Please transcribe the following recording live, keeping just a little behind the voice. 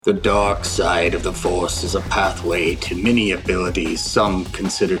The dark side of the Force is a pathway to many abilities some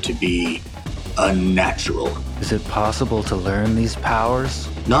consider to be unnatural. Is it possible to learn these powers?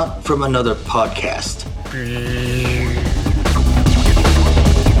 Not from another podcast.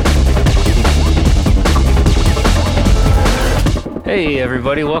 Hey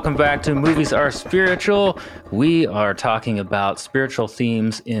everybody, welcome back to Movies Are Spiritual. We are talking about spiritual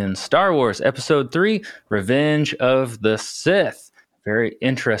themes in Star Wars Episode 3, Revenge of the Sith. Very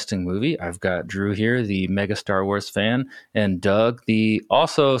interesting movie. I've got Drew here, the mega Star Wars fan, and Doug, the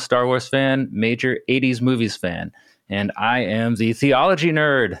also Star Wars fan, major 80s movies fan. And I am the theology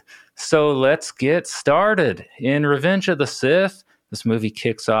nerd. So let's get started. In Revenge of the Sith, this movie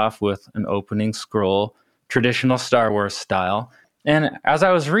kicks off with an opening scroll, traditional Star Wars style. And as I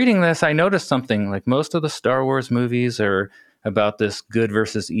was reading this, I noticed something. Like, most of the Star Wars movies are about this good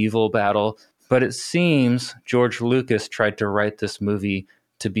versus evil battle. But it seems George Lucas tried to write this movie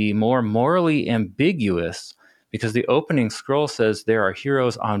to be more morally ambiguous because the opening scroll says there are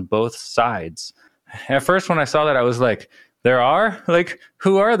heroes on both sides. At first, when I saw that, I was like, there are? Like,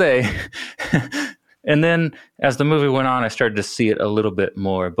 who are they? And then as the movie went on, I started to see it a little bit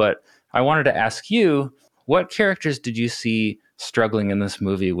more. But I wanted to ask you, what characters did you see struggling in this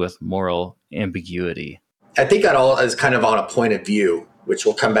movie with moral ambiguity? I think that all is kind of on a point of view, which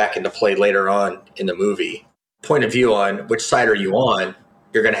will come back into play later on in the movie. Point of view on which side are you on,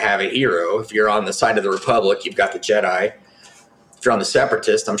 you're going to have a hero. If you're on the side of the Republic, you've got the Jedi. If you're on the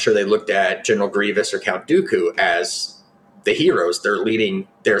Separatist, I'm sure they looked at General Grievous or Count Dooku as the heroes. They're leading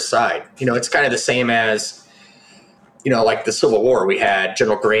their side. You know, it's kind of the same as, you know, like the Civil War. We had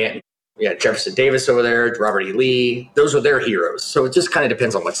General Grant, we had Jefferson Davis over there, Robert E. Lee. Those were their heroes. So it just kind of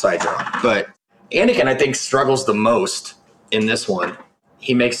depends on what side you're on. But Anakin, I think, struggles the most in this one.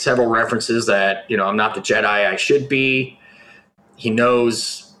 He makes several references that, you know, I'm not the Jedi I should be. He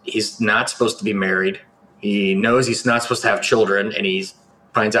knows he's not supposed to be married. He knows he's not supposed to have children, and he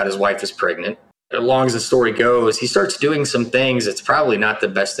finds out his wife is pregnant. As long as the story goes, he starts doing some things. It's probably not the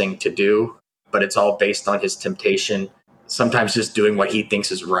best thing to do, but it's all based on his temptation, sometimes just doing what he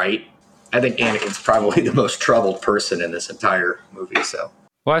thinks is right. I think Anakin's probably the most troubled person in this entire movie. So,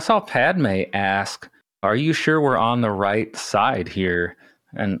 Well, I saw Padme ask, are you sure we're on the right side here?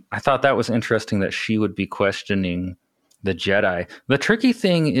 And I thought that was interesting that she would be questioning the Jedi. The tricky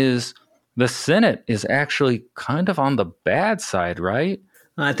thing is the Senate is actually kind of on the bad side, right?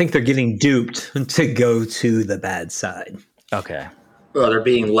 I think they're getting duped to go to the bad side. Okay. Well, they're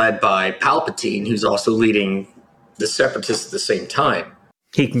being led by Palpatine, who's also leading the Separatists at the same time.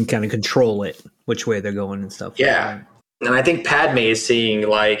 He can kind of control it, which way they're going and stuff. Yeah. Like that. And I think Padme is seeing,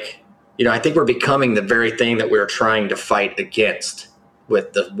 like, you know, I think we're becoming the very thing that we're trying to fight against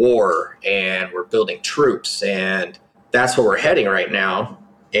with the war, and we're building troops, and that's where we're heading right now.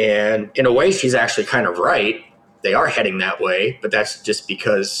 And in a way, she's actually kind of right. They are heading that way, but that's just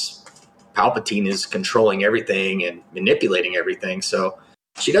because Palpatine is controlling everything and manipulating everything. So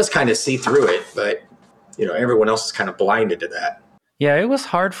she does kind of see through it, but, you know, everyone else is kind of blinded to that. Yeah, it was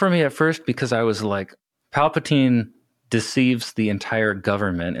hard for me at first because I was like, Palpatine deceives the entire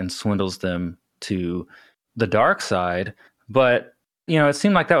government and swindles them to the dark side. But, you know, it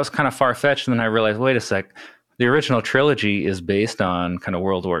seemed like that was kind of far-fetched. And then I realized, wait a sec, the original trilogy is based on kind of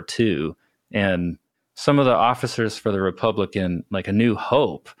World War II. And some of the officers for the Republic in, like, A New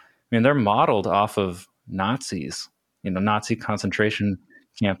Hope, I mean, they're modeled off of Nazis, you know, Nazi concentration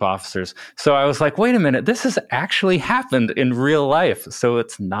camp officers. So I was like, wait a minute, this has actually happened in real life. So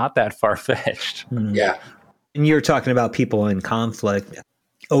it's not that far-fetched. Yeah. And you're talking about people in conflict.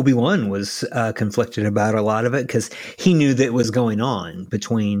 Obi-Wan was conflicted about a lot of it because he knew that was going on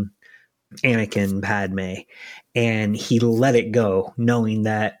between Anakin and Padme, and he let it go, knowing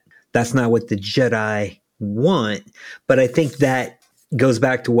that that's not what the Jedi want. But I think that goes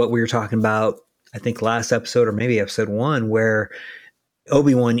back to what we were talking about, I think last episode or maybe episode 1, where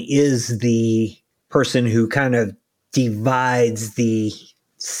Obi-Wan is the person who kind of divides the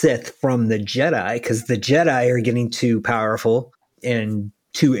Sith from the Jedi, because the Jedi are getting too powerful and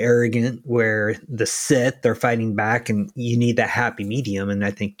too arrogant, where the Sith, they're fighting back, and you need that happy medium. And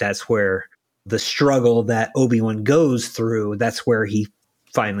I think that's where the struggle that Obi-Wan goes through, that's where he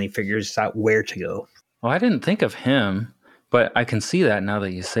finally figures out where to go. Well, I didn't think of him, but I can see that now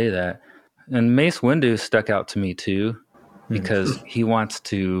that you say that. And Mace Windu stuck out to me too, because he wants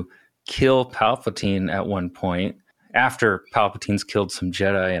to kill Palpatine at one point after Palpatine's killed some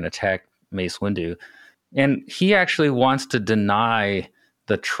Jedi and attacked Mace Windu. And he actually wants to deny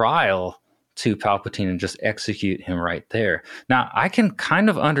the trial to Palpatine and just execute him right there. Now, I can kind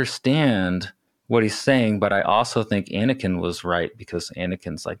of understand what he's saying, but I also think Anakin was right, because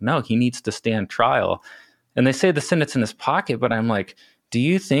Anakin's like, no, he needs to stand trial. And they say the Senate's in his pocket, but I'm like, do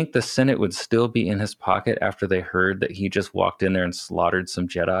you think the Senate would still be in his pocket after they heard that he just walked in there and slaughtered some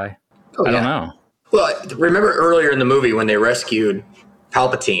Jedi? Oh, I don't know. Well, remember earlier in the movie when they rescued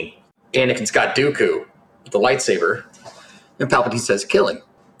Palpatine, Anakin's got Dooku, the lightsaber, and Palpatine says, kill him.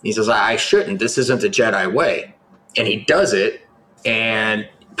 He says, I shouldn't. This isn't the Jedi way. And he does it, and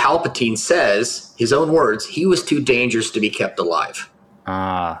Palpatine says, his own words, he was too dangerous to be kept alive.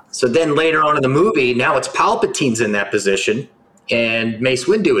 So then later on in the movie, now it's Palpatine's in that position, and Mace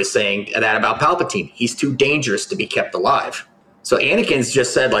Windu is saying that about Palpatine. He's too dangerous to be kept alive. So Anakin's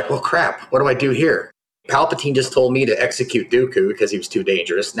just said, like, well, crap, what do I do here? Palpatine just told me to execute Dooku because he was too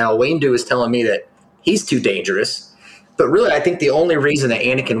dangerous. Now Windu is telling me that he's too dangerous. But really, I think the only reason that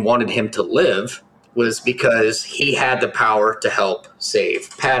Anakin wanted him to live was because he had the power to help save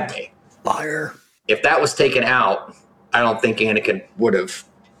Padme. Liar. If that was taken out, I don't think Anakin would have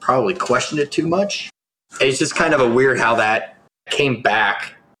probably questioned it too much. It's just kind of a weird how that came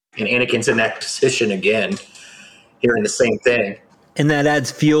back, and Anakin's in that position again, hearing the same thing. And that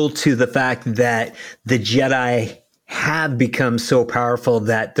adds fuel to the fact that the Jedi have become so powerful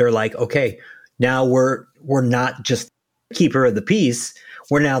that they're like, okay, now we're not just keeper of the peace.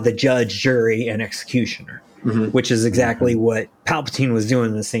 We're now the judge, jury, and executioner, which is exactly what Palpatine was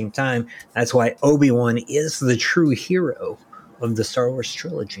doing at the same time. That's why Obi-Wan is the true hero of the Star Wars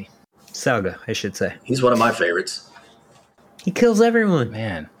trilogy. Saga, I should say. He's one of my favorites. He kills everyone.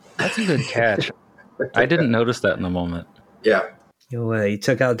 Man, that's a good catch. I didn't notice that in the moment. Yeah. He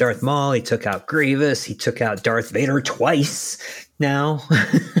took out Darth Maul. He took out Grievous. He took out Darth Vader twice now.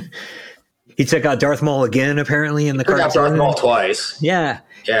 He took out Darth Maul again, apparently, in the cartoon. Took out Darth Maul twice. Yeah.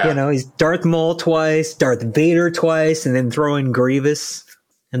 Yeah. He's Darth Maul twice, Darth Vader twice, and then throw in Grievous.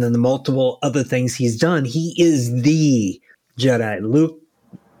 And then the multiple other things he's done. He is the Jedi. Luke,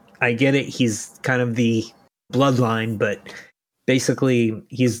 I get it. He's kind of the bloodline, but basically,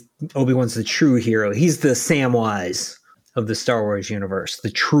 Obi-Wan's the true hero. He's the Samwise of the Star Wars universe, the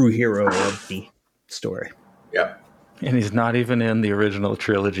true hero of the story. Yeah. And he's not even in the original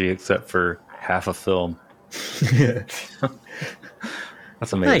trilogy except for half a film.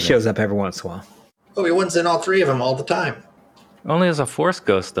 That's amazing. He shows up every once in a while. Obi-Wan's in all three of them all the time. Only as a Force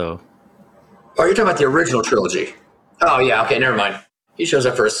ghost, though. Oh, you're talking about the original trilogy. Oh, yeah. Okay, never mind. He shows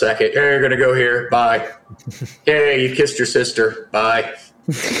up for a second. Hey, you're going to go here. Bye. Hey, you kissed your sister. Bye.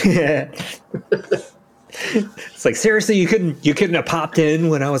 It's like, seriously, you couldn't have popped in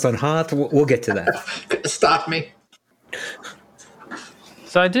when I was on Hoth? We'll get to that. Couldn't stop me.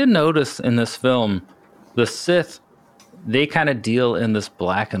 So I did notice in this film, the Sith, they kind of deal in this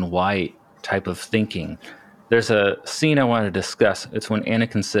black and white type of thinking. There's a scene I want to discuss. It's when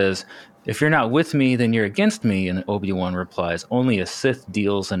Anakin says, if you're not with me, then you're against me. And Obi-Wan replies, only a Sith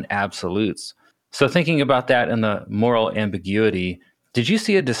deals in absolutes. So thinking about that and the moral ambiguity, did you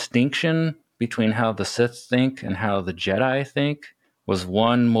see a distinction between how the Sith think and how the Jedi think? Was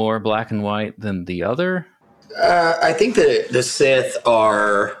one more black and white than the other? I think that the Sith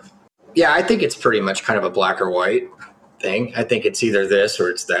are... Yeah, I think it's pretty much kind of a black or white thing. I think it's either this or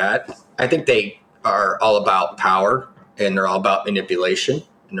it's that. I think they are all about power, and they're all about manipulation,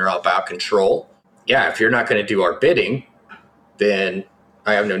 and they're all about control. Yeah, if you're not going to do our bidding, then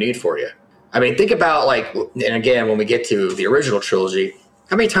I have no need for you. I mean, think about, like, and again, when we get to the original trilogy,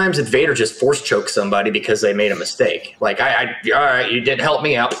 how many times did Vader just force choke somebody because they made a mistake? Like, all right, you didn't help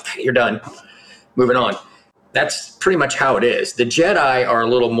me out. You're done. Moving on. That's pretty much how it is. The Jedi are a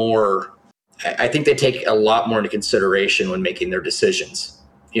little more, I think they take a lot more into consideration when making their decisions.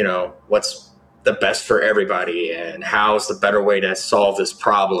 You know, what's the best for everybody and how's the better way to solve this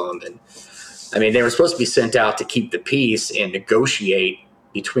problem. And I mean, they were supposed to be sent out to keep the peace and negotiate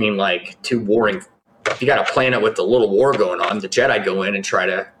between like two warring. You got a planet with a little war going on. The Jedi go in and try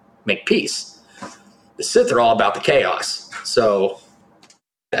to make peace. The Sith are all about the chaos. So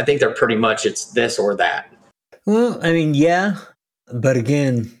I think they're pretty much it's this or that. Well, I mean, yeah. But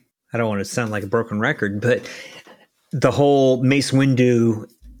again, I don't want to sound like a broken record, but the whole Mace Windu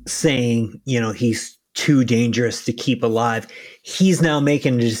saying, he's too dangerous to keep alive. He's now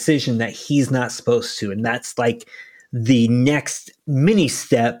making a decision that he's not supposed to. And that's like the next mini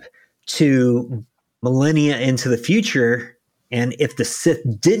step to millennia into the future. And if the Sith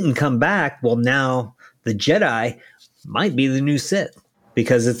didn't come back, well, now the Jedi might be the new Sith.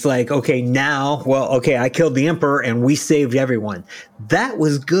 Because it's like, okay, I killed the Emperor and we saved everyone. That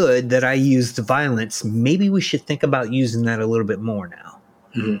was good that I used violence. Maybe we should think about using that a little bit more now.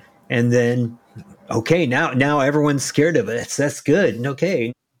 Mm-hmm. And then, okay, now everyone's scared of it. That's good.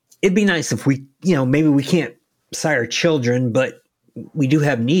 Okay, it'd be nice if we, maybe we can't sire children, but we do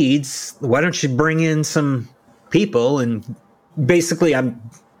have needs. Why don't you bring in some people? And basically, I'm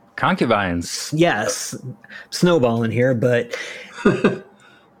concubines. Yes, snowballing here, but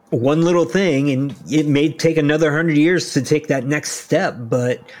one little thing, and it may take another 100 years to take that next step.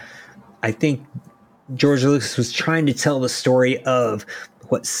 But I think George Lucas was trying to tell the story of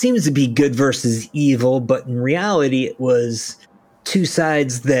what seems to be good versus evil, but in reality, it was two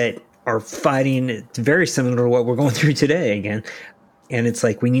sides that are fighting. It's very similar to what we're going through today again. And it's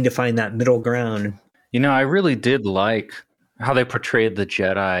like, we need to find that middle ground. I really did like how they portrayed the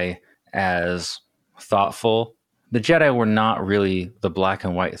Jedi as thoughtful. The Jedi were not really the black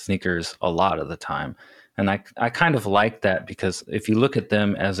and white thinkers a lot of the time. And I kind of like that, because if you look at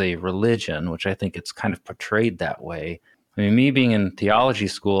them as a religion, which I think it's kind of portrayed that way. I mean, me being in theology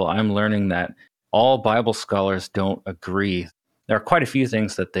school, I'm learning that all Bible scholars don't agree. There are quite a few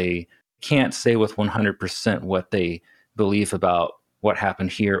things that they can't say with 100% what they believe about what happened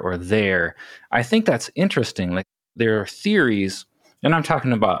here or there. I think that's interesting. Like, there are theories, and I'm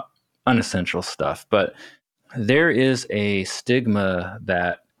talking about unessential stuff, but there is a stigma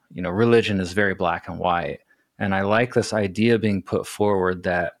that, religion is very black and white. And I like this idea being put forward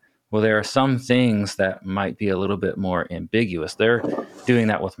that, well, there are some things that might be a little bit more ambiguous. They're doing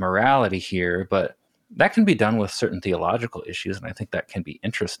that with morality here, but that can be done with certain theological issues. And I think that can be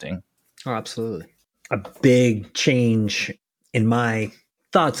interesting. Oh, absolutely. A big change in my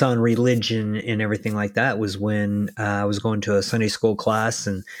thoughts on religion and everything like that was when I was going to a Sunday school class,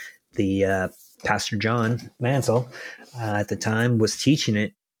 and the Pastor John Mansell at the time was teaching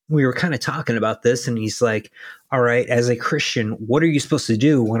it. We were kind of talking about this, and he's like, all right, as a Christian, what are you supposed to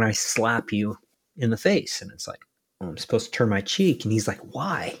do when I slap you in the face? And it's like, I'm supposed to turn my cheek. And he's like,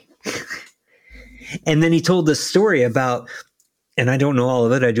 why? And then he told this story about, and I don't know all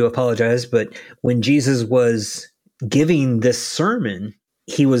of it, I do apologize, but when Jesus was giving this sermon,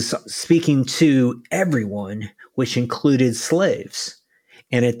 he was speaking to everyone, which included slaves.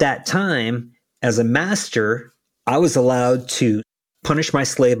 And at that time, as a master, I was allowed to punish my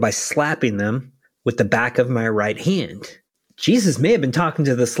slave by slapping them with the back of my right hand. Jesus may have been talking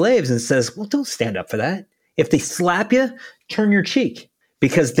to the slaves and says, well, don't stand up for that. If they slap you, turn your cheek,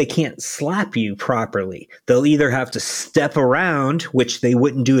 because they can't slap you properly. They'll either have to step around, which they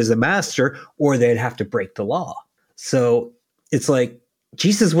wouldn't do as a master, or they'd have to break the law. So it's like,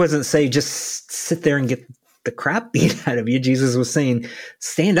 Jesus wasn't saying just sit there and get the crap beat out of you. Jesus was saying,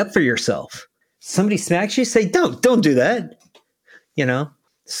 stand up for yourself. Somebody smacks you, say, don't do that.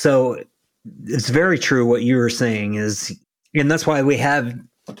 So it's very true what you were saying is, and that's why we have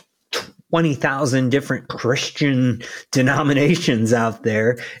 20,000 different Christian denominations out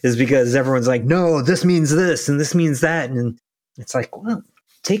there, is because everyone's like, no, this means this and this means that. And it's like, well,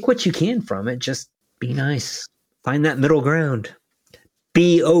 take what you can from it. Just be nice. Find that middle ground.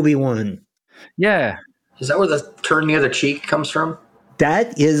 Be Obi-Wan. Yeah. Is that where the turn the other cheek comes from?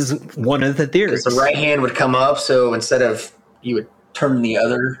 That is one of the theories. Because the right hand would come up, so instead of you would turn the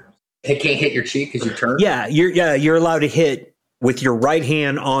other, it can't hit your cheek because you turn? Yeah, you're allowed to hit with your right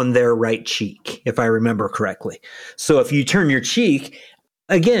hand on their right cheek, if I remember correctly. So if you turn your cheek,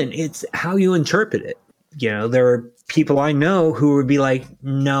 again, it's how you interpret it. There are people I know who would be like,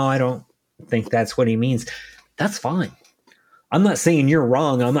 no, I don't think that's what he means. That's fine. I'm not saying you're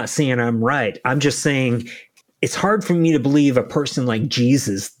wrong. I'm not saying I'm right. I'm just saying it's hard for me to believe a person like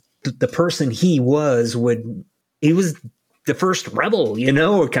Jesus, the person he was the first rebel,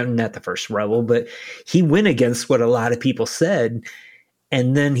 or kind of not the first rebel, but he went against what a lot of people said.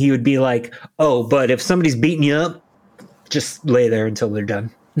 And then he would be like, oh, but if somebody's beating you up, just lay there until they're done.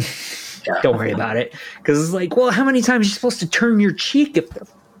 Don't worry about it. Because it's like, well, how many times are you supposed to turn your cheek if they're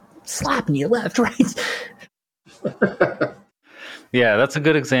slapping you left, right? Yeah, that's a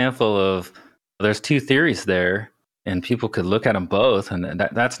good example of, there's two theories there, and people could look at them both, and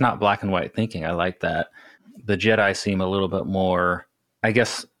that's not black and white thinking. I like that. The Jedi seem a little bit more, I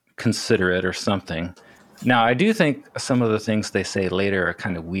guess, considerate or something. Now, I do think some of the things they say later are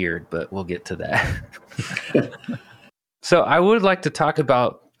kind of weird, but we'll get to that. So I would like to talk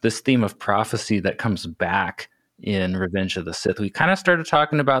about this theme of prophecy that comes back in Revenge of the Sith. We kind of started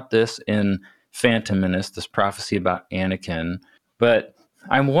talking about this in Phantom Menace, this prophecy about Anakin. But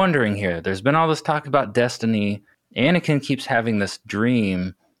I'm wondering here, there's been all this talk about destiny. Anakin keeps having this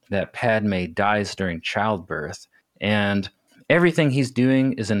dream that Padme dies during childbirth, and everything he's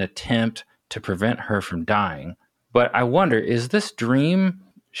doing is an attempt to prevent her from dying. But I wonder, is this dream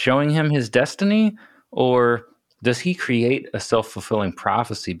showing him his destiny, or does he create a self-fulfilling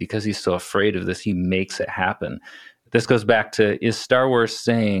prophecy because he's so afraid of this, he makes it happen? this goes back to, is Star Wars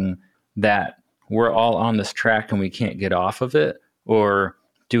saying that we're all on this track and we can't get off of it? Or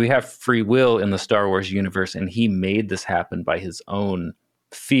do we have free will in the Star Wars universe and he made this happen by his own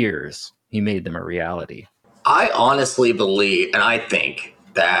fears? He made them a reality. I honestly believe, and I think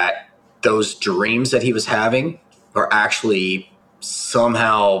that those dreams that he was having are actually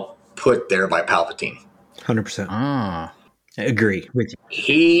somehow put there by Palpatine. 100%. Ah. I agree with you.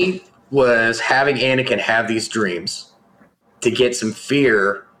 He was having Anakin have these dreams to get some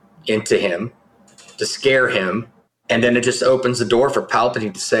fear into him, to scare him, and then it just opens the door for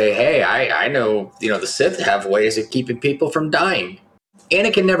Palpatine to say, hey, I know, the Sith have ways of keeping people from dying.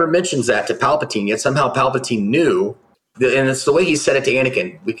 Anakin never mentions that to Palpatine, yet somehow Palpatine knew, and it's the way he said it to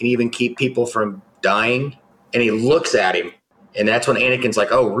Anakin, we can even keep people from dying, and he looks at him, and that's when Anakin's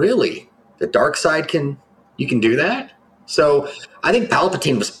like, oh, really? The dark side you can do that? So I think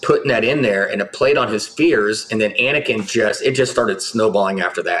Palpatine was putting that in there, and it played on his fears, and then Anakin just started snowballing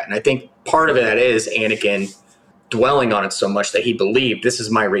after that. And I think part of that is Anakin dwelling on it so much that he believed this is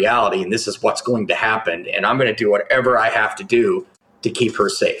my reality and this is what's going to happen, and I'm going to do whatever I have to do to keep her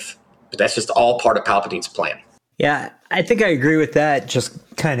safe. But that's just all part of Palpatine's plan. Yeah, I think I agree with that.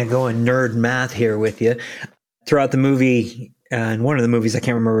 Just kind of going nerd math here with you. Throughout the movie, in one of the movies, I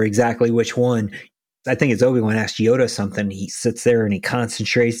can't remember exactly which one, I think it's Obi-Wan asks Yoda something. He sits there and he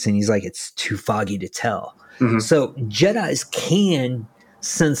concentrates and he's like, it's too foggy to tell. Mm-hmm. So Jedis can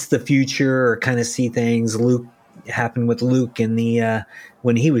sense the future or kind of see things. Luke happened with Luke in the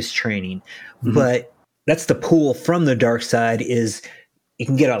when he was training. Mm-hmm. But that's the pull from the dark side, is you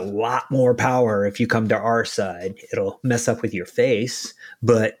can get a lot more power if you come to our side. It'll mess up with your face,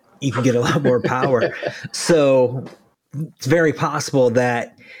 but you can get a lot more power. So it's very possible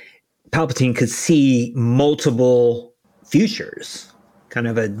that Palpatine could see multiple futures, kind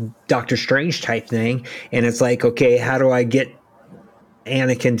of a Doctor Strange type thing. And it's like, okay, how do I get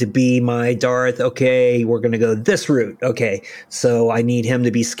Anakin to be my Darth? Okay, we're going to go this route. Okay, so I need him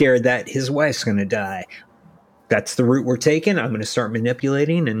to be scared that his wife's going to die. That's the route we're taking. I'm going to start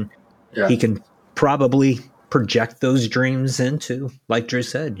manipulating, and he can probably project those dreams into, like Drew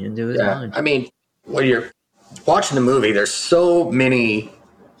said, into his mind. I mean, when you're watching the movie, there's so many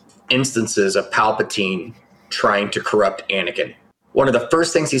instances of Palpatine trying to corrupt Anakin. One of the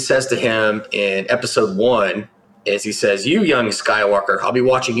first things he says to him in episode 1 is he says, you young Skywalker, I'll be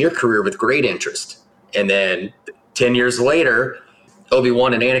watching your career with great interest. And then 10 years later,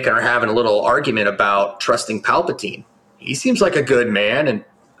 Obi-Wan and Anakin are having a little argument about trusting Palpatine. He seems like a good man. And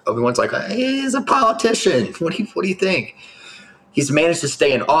Obi-Wan's like, he's a politician. What do you think? He's managed to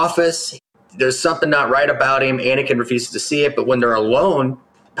stay in office. There's something not right about him. Anakin refuses to see it. But when they're alone,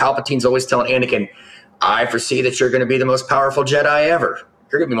 Palpatine's always telling Anakin, I foresee that you're going to be the most powerful Jedi ever.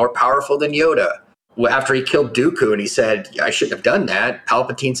 You're going to be more powerful than Yoda. Well, after he killed Dooku and he said, I shouldn't have done that,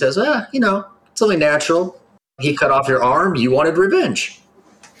 Palpatine says, it's only natural. He cut off your arm. You wanted revenge.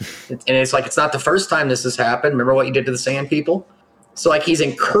 And it's like, it's not the first time this has happened. Remember what you did to the Sand People? So like, he's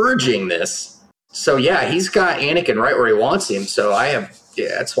encouraging this. So yeah, he's got Anakin right where he wants him. So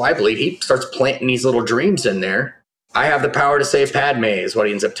that's why I believe he starts planting these little dreams in there. I have the power to save Padme is what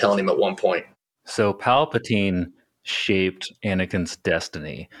he ends up telling him at one point. So Palpatine shaped Anakin's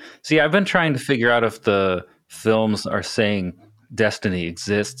destiny. See, I've been trying to figure out if the films are saying destiny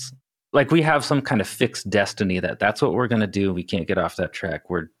exists. Like, we have some kind of fixed destiny that's what we're going to do. We can't get off that track.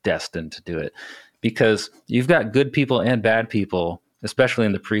 We're destined to do it. Because you've got good people and bad people, especially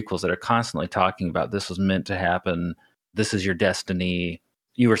in the prequels, that are constantly talking about this was meant to happen. This is your destiny.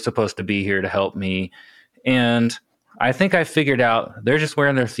 You were supposed to be here to help me. And I think I figured out they're just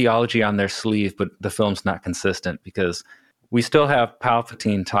wearing their theology on their sleeve, but the film's not consistent, because we still have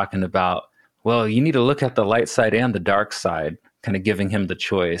Palpatine talking about, well, you need to look at the light side and the dark side, kind of giving him the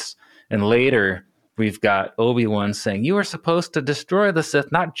choice. And later, we've got Obi-Wan saying, you were supposed to destroy the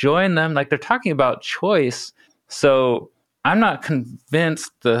Sith, not join them. Like, they're talking about choice. So I'm not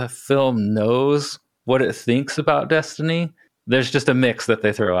convinced the film knows what it thinks about destiny. There's just a mix that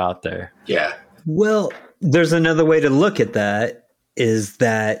they throw out there. Yeah. Well, there's another way to look at that, is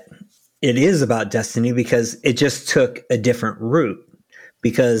that it is about destiny because it just took a different route.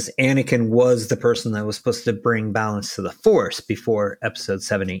 Because Anakin was the person that was supposed to bring balance to the Force before episode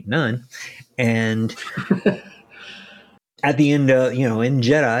 7, 8, 9. And at the end, in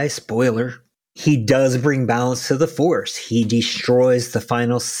Jedi, spoiler, he does bring balance to the Force. He destroys the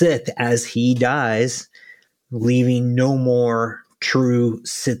final Sith as he dies, leaving no more true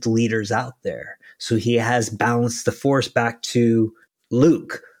Sith leaders out there. So he has balanced the Force back to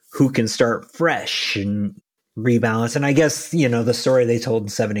Luke, who can start fresh and rebalance. And I guess, the story they told in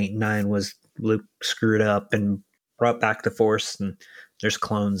 7, 8, 9 was Luke screwed up and brought back the Force, and there's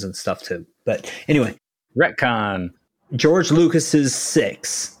clones and stuff too. But anyway, Retcon. George Lucas's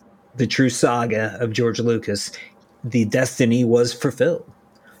Six, the true saga of George Lucas, the destiny was fulfilled.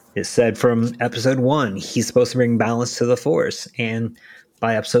 It said from episode 1, he's supposed to bring balance to the Force, and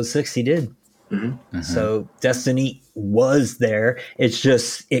by episode 6, he did. Mm-hmm. So destiny was there. It's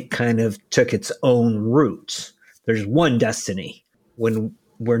just it kind of took its own route. There's one destiny. When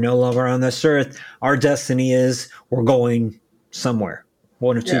we're no longer on this earth, our destiny is we're going somewhere,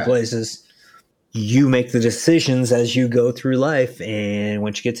 one of two places. You make the decisions as you go through life, and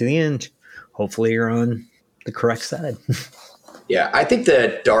once you get to the end, hopefully you're on the correct side. Yeah, I think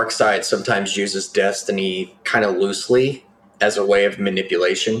the dark side sometimes uses destiny kind of loosely as a way of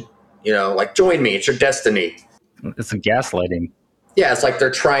manipulation. You know, like, join me, it's your destiny. It's a gaslighting. Yeah, it's like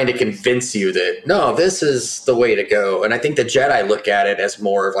they're trying to convince you that, no, this is the way to go. And I think the Jedi look at it as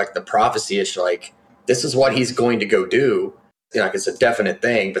more of like the prophecy-ish, like, this is what he's going to go do. You know, like it's a definite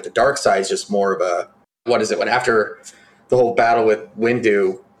thing. But the dark side is just more of a, what is it? When after the whole battle with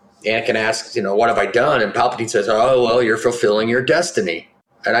Windu, Anakin asks, you know, what have I done? And Palpatine says, oh, well, you're fulfilling your destiny.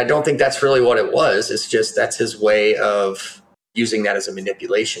 And I don't think that's really what it was. It's just that's his way of using that as a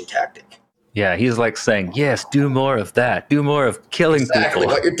manipulation tactic. Yeah, he's like saying, yes, do more of that. Do more of killing Exactly.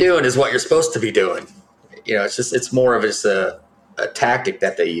 people. What you're doing is what you're supposed to be doing. You know, it's more of just a tactic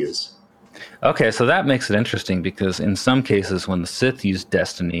that they use. Okay, so that makes it interesting because in some cases when the Sith use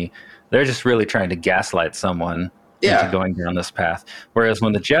destiny, they're just really trying to gaslight someone into going down this path. Whereas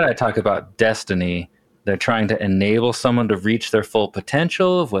when the Jedi talk about destiny, they're trying to enable someone to reach their full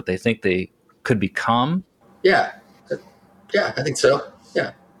potential of what they think they could become. Yeah. Yeah, I think so.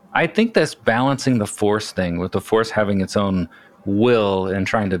 Yeah. I think that's balancing the Force thing, with the Force having its own will and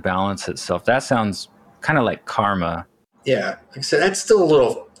trying to balance itself. That sounds kind of like karma. Yeah. Like I said, that's still a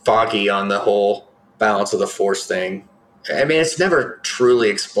little foggy on the whole balance of the Force thing. I mean, it's never truly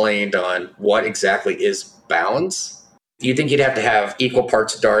explained on what exactly is balance. You think you'd have to have equal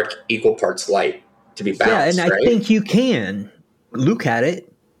parts dark, equal parts light to be balanced, yeah, and right? I think you can. Luke had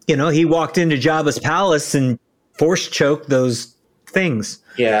it. You know, he walked into Jabba's palace and force choked those things.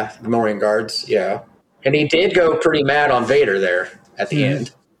 Yeah, Memorial Guards, yeah. And he did go pretty mad on Vader there at the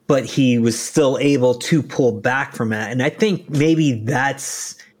end. But he was still able to pull back from that. And I think maybe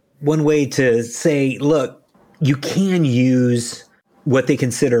that's one way to say, look, you can use what they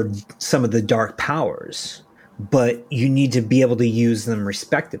consider some of the dark powers, but you need to be able to use them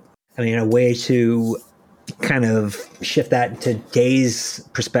respectively. I mean, a way to kind of shift that into Day's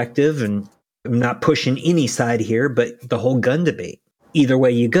perspective, and I'm not pushing any side here, but the whole gun debate. Either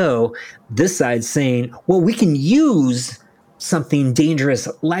way you go, this side's saying, well, we can use something dangerous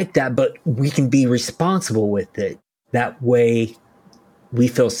like that, but we can be responsible with it. That way we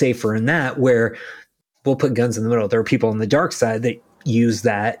feel safer in that, where we'll put guns in the middle. There are people on the dark side that use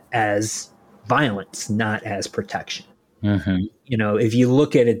that as violence, not as protection. Mm-hmm. You know, if you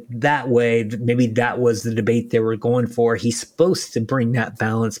look at it that way, maybe that was the debate they were going for. He's supposed to bring that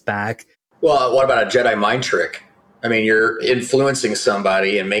balance back. Well, what about a Jedi mind trick? I mean, you're influencing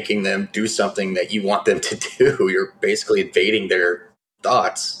somebody and making them do something that you want them to do. You're basically invading their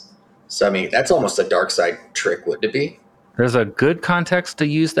thoughts. So, I mean, that's almost a dark side trick, wouldn't it be? There's a good context to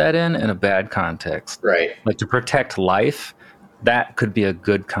use that in and a bad context. Right. Like to protect life, that could be a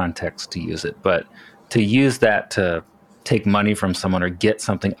good context to use it. But to use that to take money from someone or get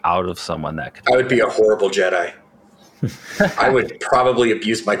something out of someone, that could be I would be a horrible Jedi. I would probably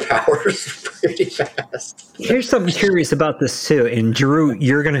abuse my powers pretty fast. Here's something curious about this too, and Drew,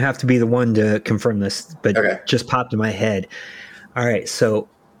 you're going to have to be the one to confirm this, but just popped in my head. All right, so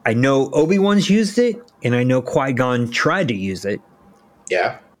I know Obi-Wan's used it, and I know Qui-Gon tried to use it.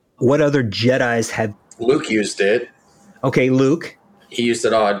 Yeah. What other Jedis have? Luke used it. Okay, Luke. He used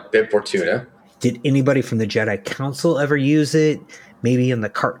it on Bib Fortuna. Did anybody from the Jedi Council ever use it? Maybe in the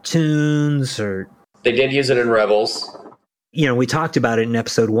cartoons or... They did use it in Rebels. You know, we talked about it in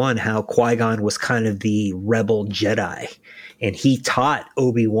episode 1, how Qui-Gon was kind of the rebel Jedi. And he taught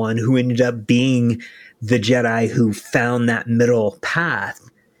Obi-Wan, who ended up being the Jedi who found that middle path.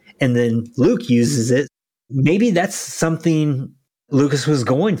 And then Luke uses it. Maybe that's something Lucas was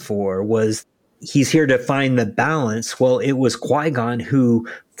going for, was he's here to find the balance. Well, it was Qui-Gon who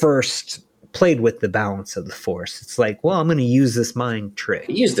first played with the balance of the Force. It's like, well, I'm going to use this mind trick.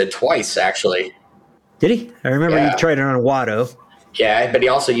 He used it twice, actually. Did he? I remember he tried it on Watto. Yeah, but he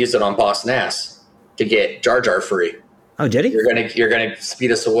also used it on Boss Nass to get Jar Jar free. Oh, did he? You're gonna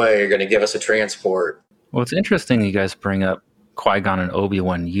speed us away. You're gonna give us a transport. Well, it's interesting you guys bring up Qui-Gon and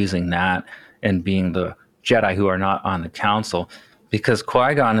Obi-Wan using that and being the Jedi who are not on the council, because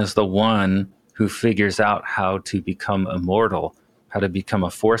Qui-Gon is the one who figures out how to become immortal, how to become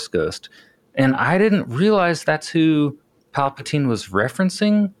a Force ghost. And I didn't realize that's who Palpatine was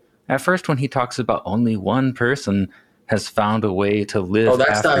referencing at first when he talks about only one person has found a way to live. Oh,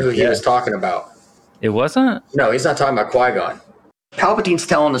 that's not who he was talking about. It wasn't? No, he's not talking about Qui-Gon. Palpatine's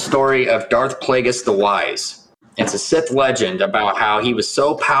telling the story of Darth Plagueis the Wise. It's a Sith legend about how he was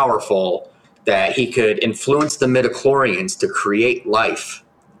so powerful that he could influence the midichlorians to create life,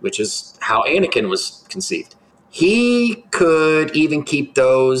 which is how Anakin was conceived. He could even keep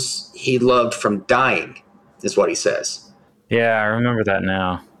those he loved from dying, is what he says. Yeah, I remember that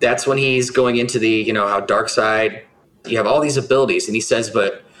now. That's when he's going into the, how dark side, you have all these abilities. And he says,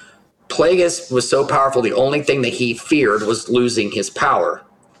 but Plagueis was so powerful, the only thing that he feared was losing his power,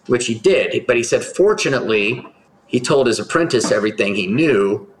 which he did. But he said, fortunately, he told his apprentice everything he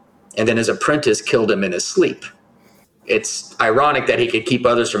knew, and then his apprentice killed him in his sleep. It's ironic that he could keep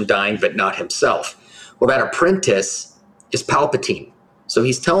others from dying, but not himself. Well, that apprentice is Palpatine. So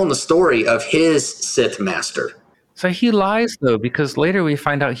he's telling the story of his Sith master. So he lies, though, because later we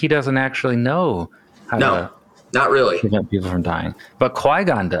find out he doesn't actually know how to not really prevent people from dying. But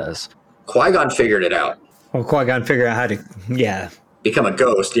Qui-Gon does. Qui-Gon figured it out. Well, Qui-Gon figured out how to, become a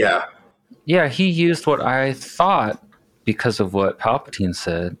ghost, yeah. Yeah, he used what I thought, because of what Palpatine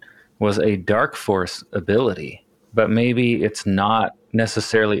said, was a Dark Force ability. But maybe it's not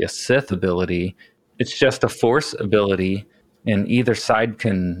necessarily a Sith ability. It's just a Force ability, and either side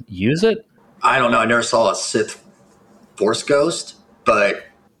can use it. I don't know. I never saw a Sith Force ghost, but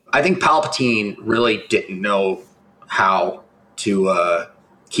I think Palpatine really didn't know how to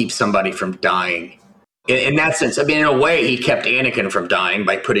keep somebody from dying. In that sense, I mean, in a way, he kept Anakin from dying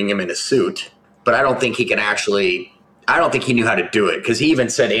by putting him in a suit. But I don't think he can actually... I don't think he knew how to do it, because he even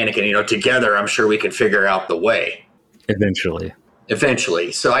said, Anakin, together, I'm sure we could figure out the way.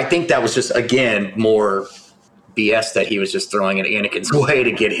 Eventually. So I think that was just, again, more BS that he was just throwing at Anakin's way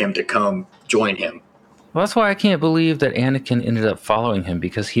to get him to come join him. Well, that's why I can't believe that Anakin ended up following him,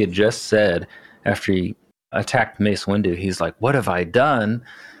 because he had just said, after he attacked Mace Windu, he's like, what have I done?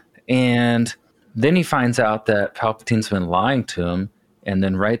 And then he finds out that Palpatine's been lying to him, and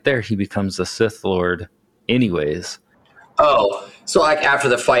then right there he becomes the Sith Lord anyways. Oh, so like after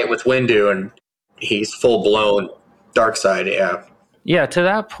the fight with Windu and he's full-blown dark side, yeah. Yeah, to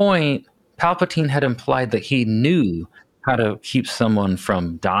that point, Palpatine had implied that he knew how to keep someone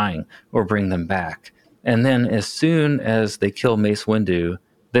from dying or bring them back. And then as soon as they kill Mace Windu,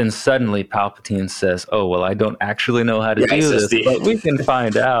 then suddenly Palpatine says, oh, well, I don't actually know how to do this, but we can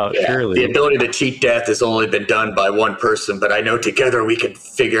find out, surely. The ability to cheat death has only been done by one person, but I know together we can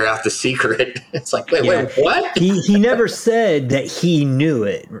figure out the secret. It's like, wait, what? He never said that he knew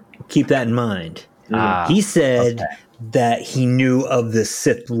it. Keep that in mind. He said that he knew of the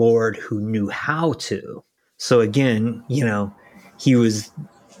Sith Lord who knew how to. So again, he was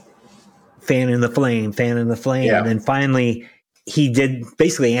fanning the flame. Yeah. And then finally,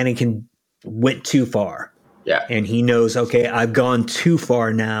 Anakin went too far. Yeah. And he knows, okay, I've gone too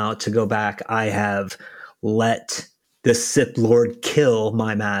far now to go back. I have let the Sith Lord kill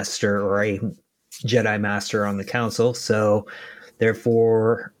my master, or a Jedi master on the council. So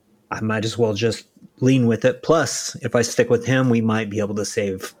therefore, I might as well just lean with it. Plus, if I stick with him, we might be able to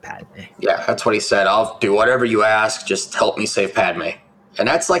save Padme. Yeah, that's what he said. I'll do whatever you ask. Just help me save Padme. And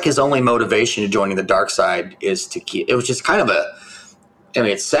that's like his only motivation to joining the dark side, is to keep... It was just kind of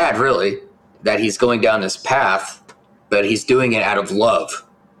it's sad, really, that he's going down this path, but he's doing it out of love.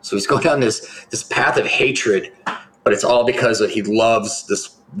 So he's going down this path of hatred, but it's all because he loves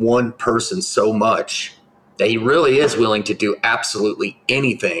this one person so much that he really is willing to do absolutely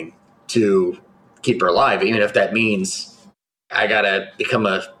anything to keep her alive, even if that means I gotta become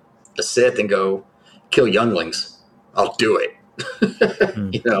a Sith and go kill younglings. I'll do it.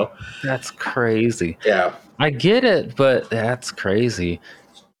 That's crazy. Yeah, I get it, but that's crazy.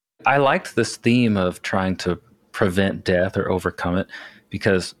 I liked this theme of trying to prevent death or overcome it,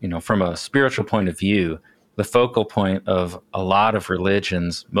 because from a spiritual point of view, the focal point of a lot of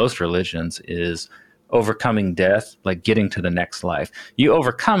religions, most religions, is overcoming death, like getting to the next life. You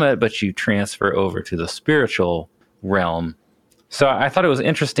overcome it, but you transfer over to the spiritual realm. So I thought it was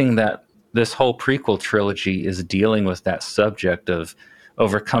interesting that this whole prequel trilogy is dealing with that subject of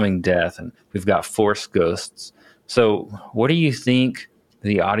overcoming death, and we've got Force ghosts. So what do you think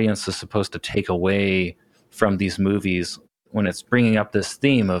the audience is supposed to take away from these movies when it's bringing up this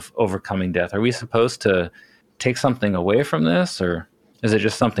theme of overcoming death? Are we supposed to take something away from this, or is it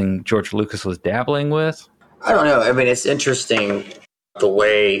just something George Lucas was dabbling with? I don't know. I mean, it's interesting the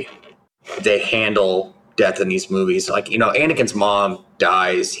way they handle death in these movies. Like, Anakin's mom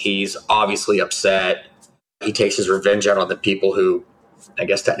dies. He's obviously upset. He takes his revenge out on the people who, I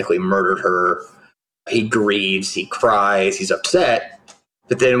guess, technically murdered her. He grieves, he cries, he's upset.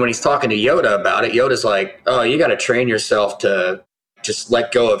 But then when he's talking to Yoda about it, Yoda's like, oh, you got to train yourself to just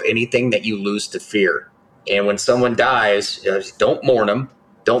let go of anything that you lose to fear. And when someone dies, don't mourn them,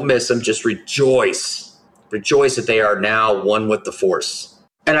 don't miss them, just rejoice. Rejoice that they are now one with the Force.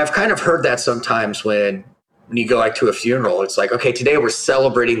 And I've kind of heard that sometimes when you go like to a funeral. It's like, okay, today we're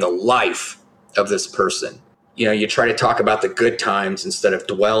celebrating the life of this person. You try to talk about the good times instead of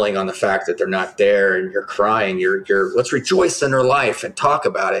dwelling on the fact that they're not there and you're crying. You're let's rejoice in their life and talk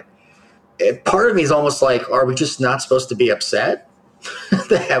about it. And part of me is almost like, are we just not supposed to be upset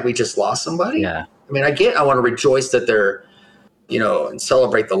that we just lost somebody? Yeah. I mean, I want to rejoice that they're, and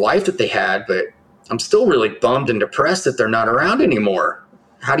celebrate the life that they had, but I'm still really bummed and depressed that they're not around anymore.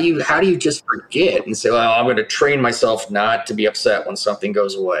 How do you just forget and say, well, I'm going to train myself not to be upset when something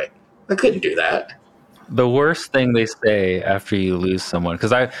goes away? I couldn't do that. The worst thing they say after you lose someone,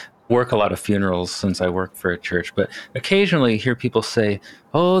 because I work a lot of funerals since I work for a church, but occasionally hear people say,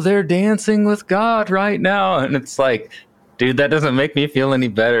 oh, they're dancing with God right now. And it's like, dude, that doesn't make me feel any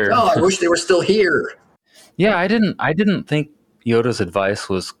better. Oh, I wish they were still here. Yeah, I didn't think Yoda's advice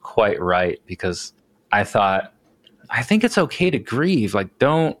was quite right, because I think it's okay to grieve. Like,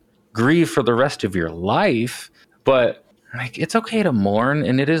 don't grieve for the rest of your life, but like, it's okay to mourn,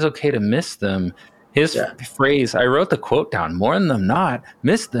 and it is okay to miss them. His phrase, I wrote the quote down, mourn them not,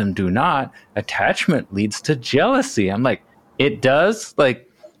 miss them do not. Attachment leads to jealousy. I'm like, it does? Like,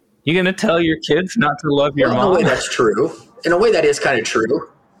 you going to tell your kids not to love your mom? In a way, that's true. In a way, that is kind of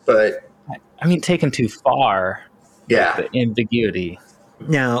true. But I mean, taken too far. Yeah. The ambiguity.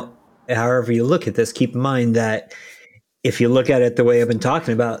 Now, however you look at this, keep in mind that if you look at it the way I've been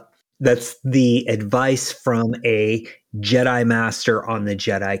talking about, that's the advice from a Jedi Master on the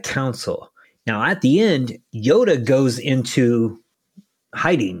Jedi Council. Now, at the end, Yoda goes into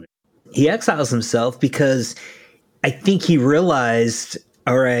hiding. He exiles himself because I think he realized,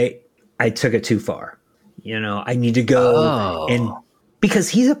 all right, I took it too far. I need to go. And because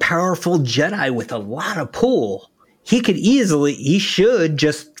he's a powerful Jedi with a lot of pull, he should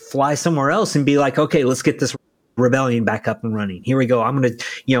just fly somewhere else and be like, okay, let's get this rebellion back up and running. Here we go. I'm going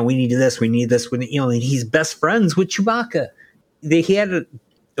to, we need this. And he's best friends with Chewbacca. He had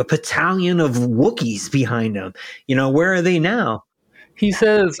a battalion of Wookiees behind him. Where are they now? He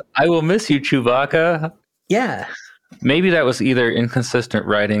says, I will miss you, Chewbacca. Yeah. Maybe that was either inconsistent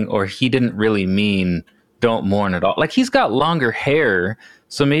writing or he didn't really mean don't mourn at all. Like, he's got longer hair,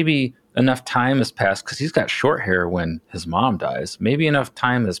 so maybe enough time has passed, because he's got short hair when his mom dies. Maybe enough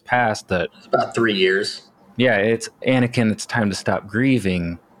time has passed that... It's about 3 years. Yeah, it's Anakin, it's time to stop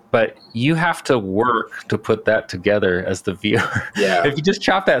grieving. But you have to work to put that together as the viewer. Yeah. If you just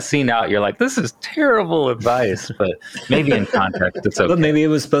chop that scene out, you're like, this is terrible advice. But maybe in context, it's okay. But maybe it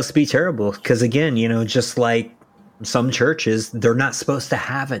was supposed to be terrible. Because again, just like some churches, they're not supposed to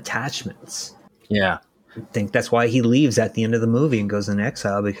have attachments. Yeah. I think that's why he leaves at the end of the movie and goes in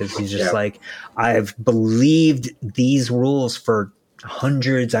exile, because he's just like, I've believed these rules for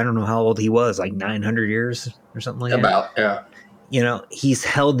hundreds. I don't know how old he was, like 900 years or something like that. Yeah. He's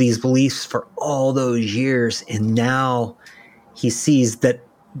held these beliefs for all those years, and now he sees that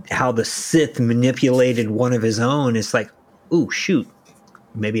how the Sith manipulated one of his own. It's like, oh, shoot,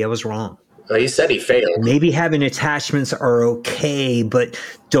 maybe I was wrong. Well, he said he failed. Maybe having attachments are okay, but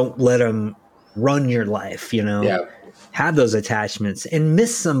don't let them run your life, Have those attachments and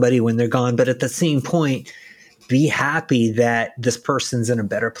miss somebody when they're gone, but at the same point, be happy that this person's in a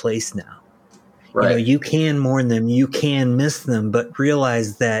better place now. Right. You can mourn them, you can miss them, but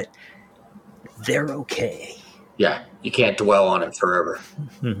realize that they're okay. Yeah, you can't dwell on it forever.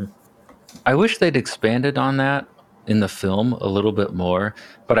 Mm-hmm. I wish they'd expanded on that in the film a little bit more,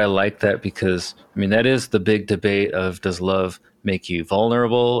 but I like that because, that is the big debate of, does love make you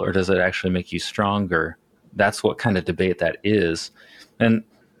vulnerable or does it actually make you stronger? That's what kind of debate that is. And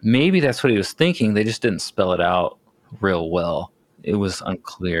maybe that's what he was thinking. They just didn't spell it out real well. It was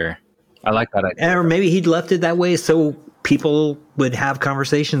unclear. I like that idea. Or maybe he'd left it that way so people would have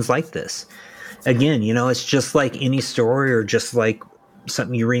conversations like this. Again, it's just like any story or just like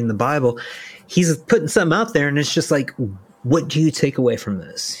something you read in the Bible. He's putting something out there and it's just like, what do you take away from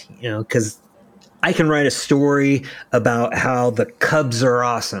this? Because I can write a story about how the Cubs are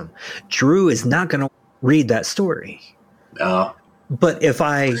awesome. Drew is not going to read that story. No. But if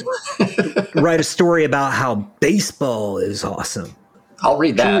I write a story about how baseball is awesome, I'll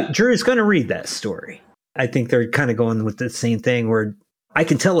read that. Drew's going to read that story. I think they're kind of going with the same thing where I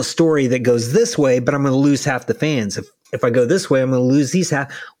can tell a story that goes this way, but I'm going to lose half the fans. If I go this way, I'm going to lose these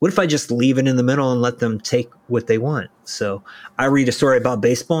half. What if I just leave it in the middle and let them take what they want? So I read a story about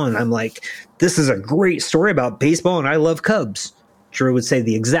baseball and I'm like, this is a great story about baseball and I love Cubs. Drew would say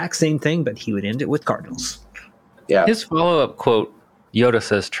the exact same thing, but he would end it with Cardinals. Yeah. His follow-up quote, Yoda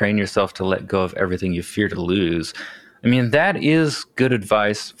says, train yourself to let go of everything you fear to lose. I mean, that is good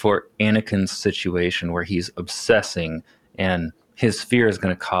advice for Anakin's situation where he's obsessing and his fear is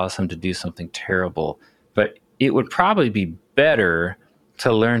going to cause him to do something terrible. But it would probably be better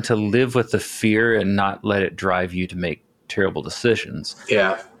to learn to live with the fear and not let it drive you to make terrible decisions.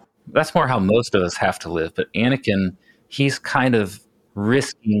 Yeah. That's more how most of us have to live. But Anakin, he's kind of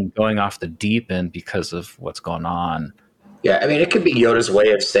risking going off the deep end because of what's going on. Yeah, I mean, it could be Yoda's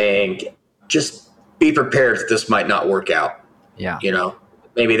way of saying, just be prepared that this might not work out. Yeah. You know,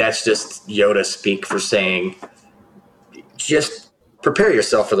 maybe that's just Yoda speak for saying, just prepare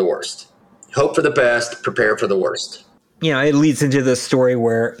yourself for the worst. Hope for the best, prepare for the worst. You know, it leads into the story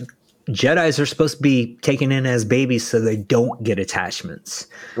where Jedis are supposed to be taken in as babies so they don't get attachments.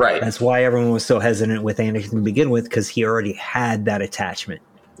 Right. That's why everyone was so hesitant with Anakin to begin with, because he already had that attachment.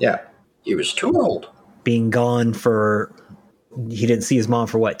 Yeah. He was too old. Being gone for, he didn't see his mom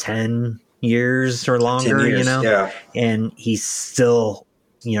for what, 10 years or longer, 10 years, you know? yeah. And he still,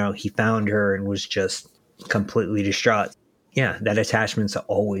 you know, he found her and was just completely distraught. Yeah, that attachment's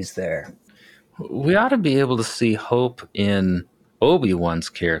always there. We ought to be able to see hope in Obi-Wan's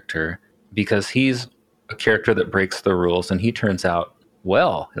character because he's a character that breaks the rules and he turns out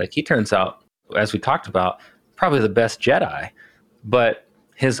well. Like he turns out, as we talked about, probably the best Jedi. But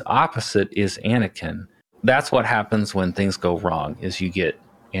his opposite is Anakin. That's what happens when things go wrong, is you get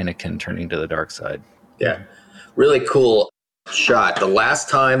Anakin turning to the dark side. Yeah. Really cool shot. The last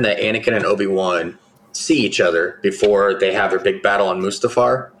time that Anakin and Obi-Wan see each other before they have their big battle on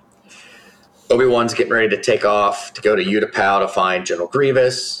Mustafar, Obi-Wan's getting ready to take off to go to Utapau to find General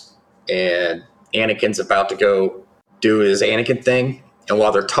Grievous, and Anakin's about to go do his Anakin thing. And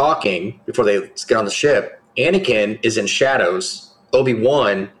while they're talking, before they get on the ship, Anakin is in shadows.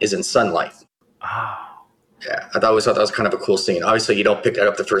 Obi-Wan is in sunlight. Oh. Yeah, I always thought that was kind of a cool scene. Obviously, you don't pick that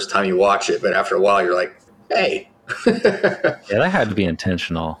up the first time you watch it, but after a while, you're like, hey. Yeah, that had to be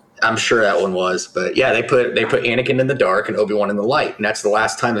intentional. I'm sure that one was. But yeah, they put Anakin in the dark and Obi-Wan in the light. And that's the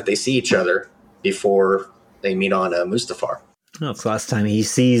last time that they see each other before they meet on Mustafar. No, it's the last time he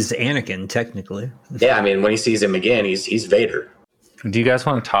sees Anakin, technically. Yeah, I mean, when he sees him again, he's Vader. Do you guys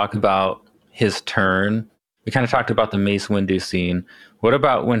want to talk about his turn? We kind of talked about the Mace Windu scene. What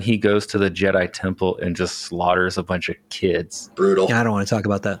about when he goes to the Jedi Temple and just slaughters a bunch of kids? Brutal. Yeah, I don't want to talk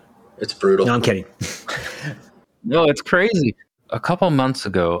about that. It's brutal. No, I'm kidding. No, it's crazy. A couple months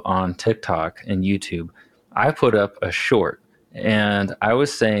ago on TikTok and YouTube, I put up a short, and I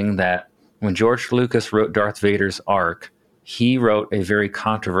was saying that when George Lucas wrote Darth Vader's arc, he wrote a very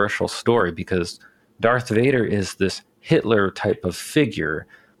controversial story because Darth Vader is this Hitler type of figure.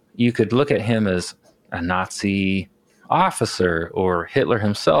 You could look at him as a Nazi officer or Hitler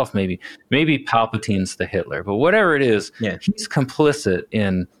himself, maybe Palpatine's the Hitler, but whatever it is, yeah, he's complicit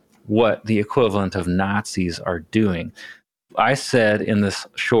in what the equivalent of Nazis are doing. I said in this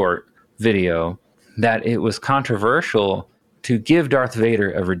short video that it was controversial to give Darth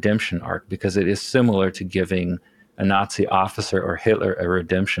Vader a redemption arc because it is similar to giving a Nazi officer or Hitler a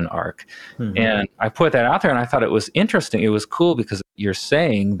redemption arc. Mm-hmm. And I put that out there and I thought it was interesting. It was cool because you're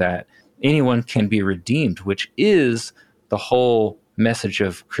saying that anyone can be redeemed, which is the whole message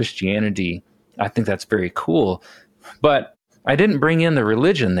of Christianity. I think that's very cool. But I didn't bring in the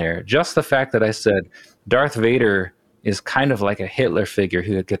religion there. Just the fact that I said Darth Vader is kind of like a Hitler figure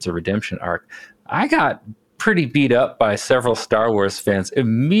who gets a redemption arc. I got pretty beat up by several Star Wars fans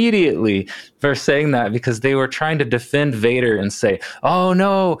immediately for saying that because they were trying to defend Vader and say, oh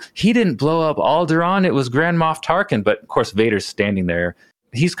no, he didn't blow up Alderaan, it was Grand Moff Tarkin. But of course, Vader's standing there.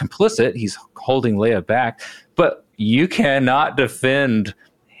 He's complicit. He's holding Leia back. But you cannot defend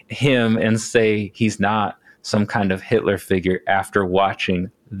him and say he's not some kind of Hitler figure after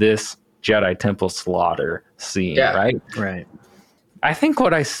watching this Jedi Temple slaughter scene, right? Right. I think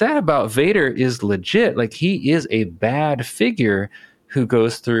what I said about Vader is legit. Like, he is a bad figure who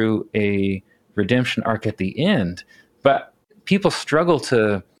goes through a redemption arc at the end. But people struggle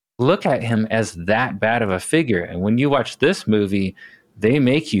to look at him as that bad of a figure. And when you watch this movie, they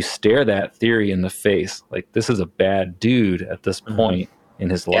make you stare that theory in the face. Like, this is a bad dude at this point in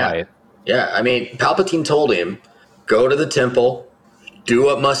his life. Yeah, I mean, Palpatine told him, go to the temple, do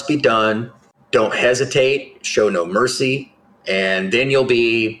what must be done, don't hesitate, show no mercy, and then you'll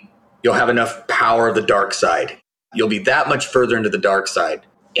have enough power of the dark side. You'll be that much further into the dark side.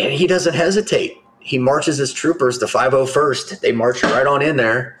 And he doesn't hesitate. He marches his troopers to 501st. They march right on in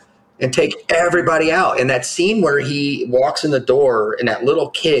there and take everybody out. And that scene where he walks in the door and that little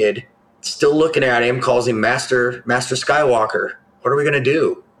kid still looking at him calls him Master Skywalker. What are we going to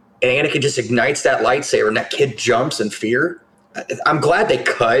do? And Anakin just ignites that lightsaber and that kid jumps in fear. I'm glad they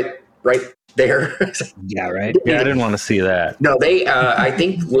cut right there. Yeah, right. Yeah, I didn't want to see that. No, they. I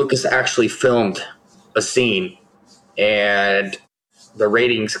think Lucas actually filmed a scene, and the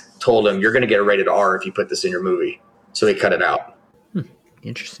ratings told him, "You're going to get a rated R if you put this in your movie." So they cut it out.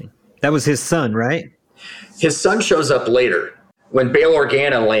 Interesting. That was his son, right? His son shows up later when Bail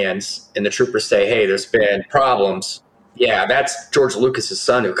Organa lands, and the troopers say, "Hey, there's been problems." Yeah, that's George Lucas's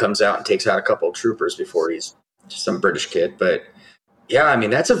son who comes out and takes out a couple of troopers before he's just some British kid, but. Yeah, I mean,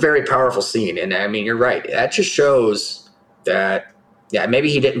 that's a very powerful scene. And I mean, you're right. That just shows that, yeah, maybe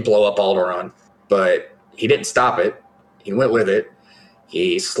he didn't blow up Alderaan, but he didn't stop it. He went with it.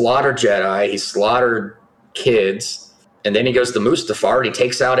 He slaughtered Jedi. He slaughtered kids. And then he goes to Mustafar and he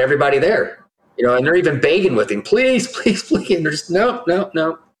takes out everybody there. You know, and they're even begging with him, please, please, please. And they're just,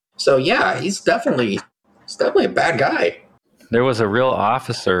 no. So, yeah, he's definitely a bad guy. There was a real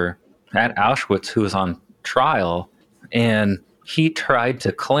officer at Auschwitz who was on trial, and he tried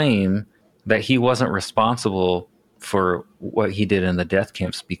to claim that he wasn't responsible for what he did in the death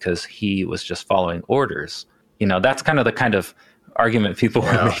camps because he was just following orders. You know, that's kind of argument people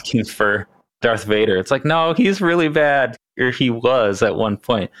were making for Darth Vader. It's like, no, he's really bad, or he was at one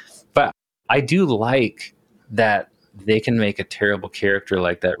point. But I do like that they can make a terrible character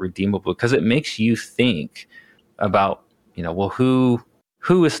like that redeemable, because it makes you think about, you know, well,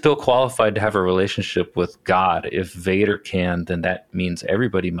 who is still qualified to have a relationship with God? If Vader can, then that means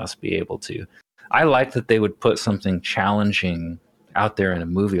everybody must be able to. I like that they would put something challenging out there in a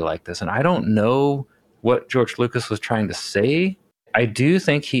movie like this. And I don't know what George Lucas was trying to say. I do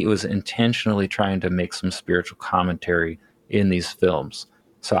think he was intentionally trying to make some spiritual commentary in these films.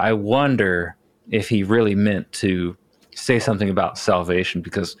 So I wonder if he really meant to say something about salvation,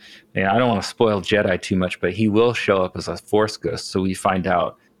 because I don't want to spoil Jedi too much, but he will show up as a Force ghost. So we find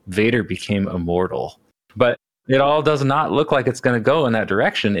out Vader became immortal. But it all does not look like it's going to go in that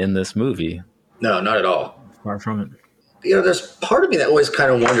direction in this movie. No, not at all. Far from it. You know, there's part of me that always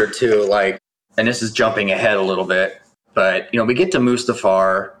kind of wondered too, like, and this is jumping ahead a little bit, but, you know, we get to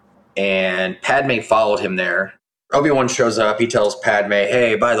Mustafar and Padme followed him there. Obi-Wan shows up. He tells Padme,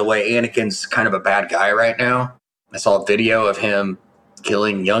 hey, by the way, Anakin's kind of a bad guy right now. I saw a video of him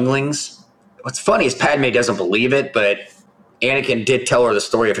killing younglings. What's funny is Padme doesn't believe it, but Anakin did tell her the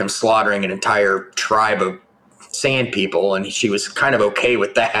story of him slaughtering an entire tribe of sand people, and she was kind of okay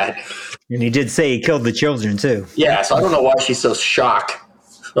with that. And he did say he killed the children, too. Yeah, so I don't know why she's so shocked.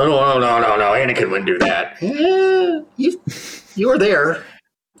 Oh, no, Anakin wouldn't do that. You were there.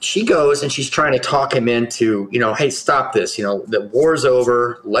 She goes and she's trying to talk him into, you know, hey, stop this. You know, the war's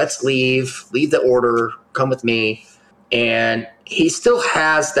over. Let's leave the order. Come with me. And he still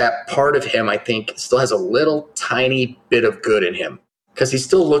has that part of him, I think, still has a little tiny bit of good in him. Because he's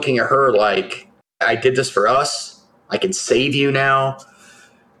still looking at her like, I did this for us. I can save you now.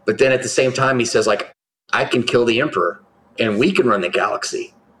 But then at the same time, he says, like, I can kill the Emperor and we can run the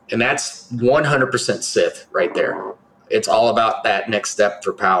galaxy. And that's 100% Sith right there. It's all about that next step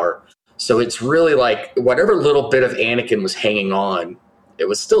for power. So it's really like whatever little bit of Anakin was hanging on, it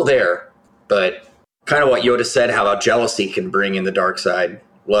was still there. But kind of what Yoda said, how jealousy can bring in the dark side.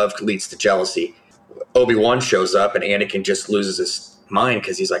 Love leads to jealousy. Obi-Wan shows up and Anakin just loses his mind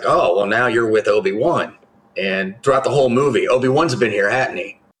because he's like, oh, well, now you're with Obi-Wan. And throughout the whole movie, Obi-Wan's been here, hasn't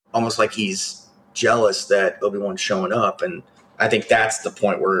he? Almost like he's jealous that Obi-Wan's showing up. And I think that's the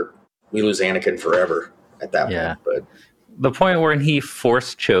point where we lose Anakin forever at that point. But the point where he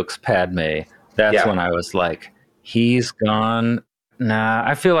force chokes Padme, that's when I was like, he's gone. Nah,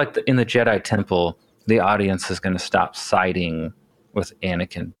 I feel like in the Jedi Temple, the audience is going to stop siding with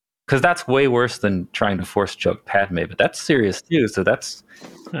Anakin. Because that's way worse than trying to force choke Padme, but that's serious too. So that's...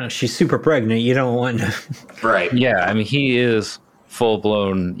 she's super pregnant. You don't want to... Right. Yeah, I mean, he is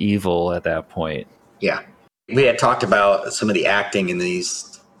full-blown evil at that point. Yeah. We had talked about some of the acting in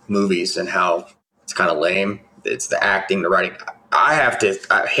these movies and how it's kind of lame. It's the acting, the writing. I have to,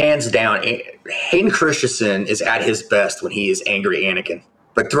 hands down, Hayden Christensen is at his best when he is angry Anakin.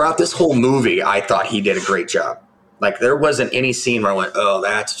 But throughout this whole movie, I thought he did a great job. Like, there wasn't any scene where I went, oh,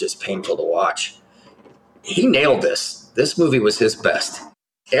 that's just painful to watch. He nailed this. This movie was his best.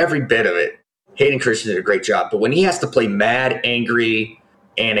 Every bit of it. Hayden Christensen did a great job. But when he has to play mad, angry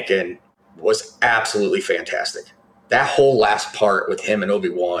Anakin was absolutely fantastic. That whole last part with him and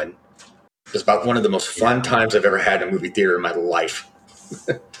Obi-Wan, It was about one of the most fun times I've ever had in a movie theater in my life.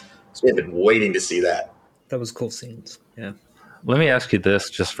 So I've been waiting to see that. That was cool scenes. Yeah. Let me ask you this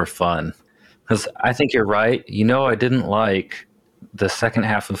just for fun, because I think you're right. I didn't like the second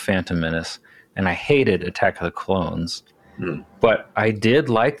half of Phantom Menace, and I hated Attack of the Clones. But I did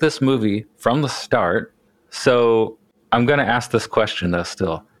like this movie from the start. So I'm going to ask this question, though,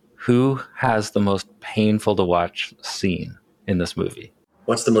 still. Who has the most painful to watch scene in this movie?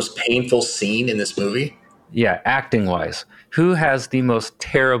 What's the most painful scene in this movie? Yeah, acting-wise. Who has the most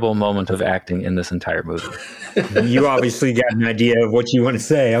terrible moment of acting in this entire movie? You obviously got an idea of what you want to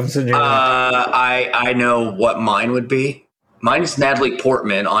say. I'm sitting here I know what mine would be. Mine is Natalie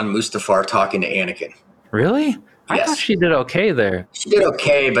Portman on Mustafar talking to Anakin. Really? I Yes. thought she did okay there. She did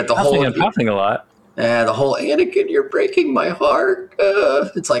okay, but the Nothing whole and puffing a lot. the whole Anakin, you're breaking my heart.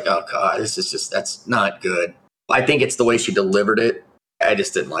 It's like, oh god, this is just that's not good. I think it's the way she delivered it. I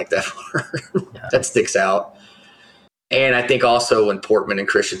just didn't like that part. That sticks out. And I think also when Portman and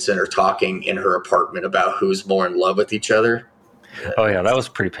Christensen are talking in her apartment about who's more in love with each other. Oh yeah, that was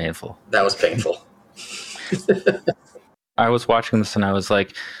pretty painful. That was painful. I was watching this and I was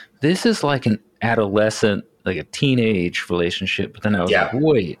like, this is like an adolescent, like a teenage relationship. But then I was like,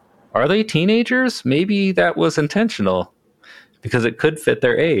 wait, are they teenagers? Maybe that was intentional because it could fit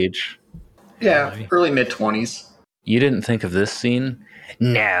their age. Yeah, early mid-20s. You didn't think of this scene?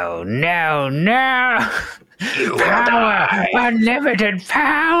 No. Power! Unlimited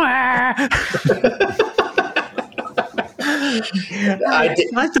power! I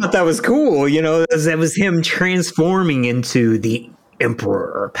thought that was cool. That was him transforming into the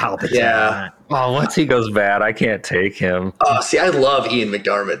Emperor Palpatine. Yeah. Oh, once he goes bad, I can't take him. Oh, see, I love Ian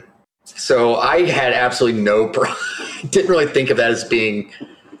McDiarmid. So I had absolutely no problem. Didn't really think of that as being...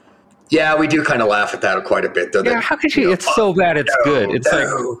 Yeah, we do kind of laugh at that quite a bit, though. Yeah, how could you? It's so bad, it's good. It's like,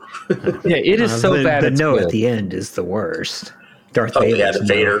 yeah, it is so bad. The it's no good. at the end is the worst. Darth Oh Vader. yeah, the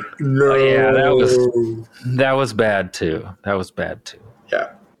Vader. No. Oh, yeah, that was bad too.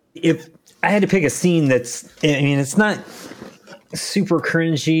 Yeah. If I had to pick a scene it's not super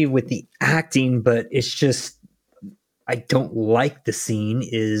cringy with the acting, but it's just I don't like the scene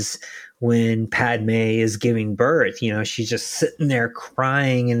is when Padme is giving birth. She's just sitting there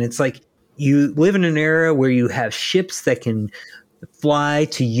crying, and it's like you live in an era where you have ships that can fly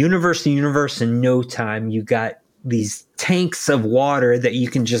to universe to universe in no time. You got these tanks of water that you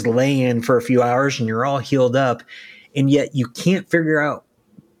can just lay in for a few hours and you're all healed up, and yet you can't figure out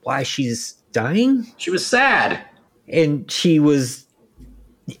why she's dying. She was sad. And she was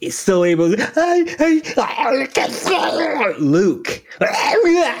still able to, Luke, Leia.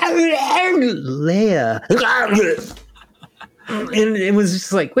 And it was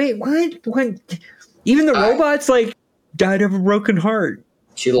just like, wait, what? Even the robots died of a broken heart.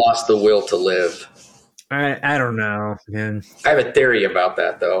 She lost the will to live. I don't know, man. I have a theory about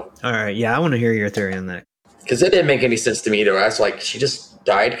that, though. All right, yeah, I want to hear your theory on that. Because it didn't make any sense to me either. I was like, she just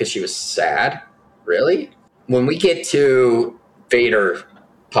died because she was sad? Really? When we get to Vader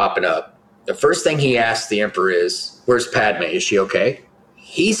popping up, the first thing he asks the Emperor is, where's Padme? Is she okay?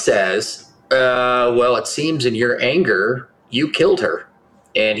 He says, well, it seems in your anger, you killed her.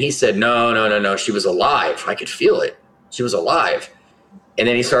 And he said, no, she was alive. I could feel it. She was alive. And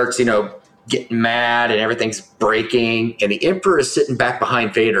then he starts, getting mad and everything's breaking. And the Emperor is sitting back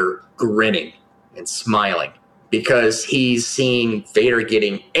behind Vader, grinning and smiling because he's seeing Vader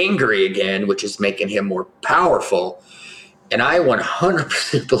getting angry again, which is making him more powerful. And I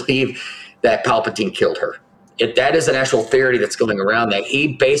 100% believe that Palpatine killed her. If that is an actual theory that's going around, that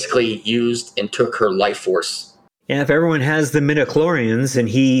he basically used and took her life force. Yeah, if everyone has the midichlorians and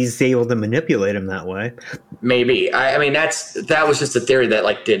he's able to manipulate them that way. Maybe. I mean, that was just a theory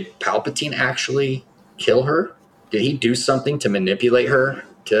that, did Palpatine actually kill her? Did he do something to manipulate her?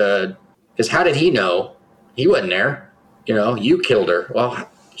 Because how did he know? He wasn't there. You killed her. Well,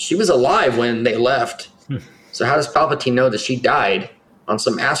 she was alive when they left. So how does Palpatine know that she died on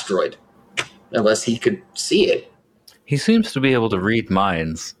some asteroid? Unless he could see it. He seems to be able to read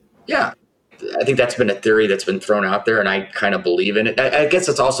minds. Yeah. I think that's been a theory that's been thrown out there, and I kind of believe in it. I guess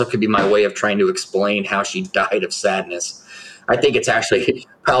it also could be my way of trying to explain how she died of sadness. I think it's actually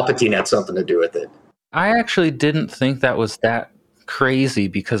Palpatine had something to do with it. I actually didn't think that was that crazy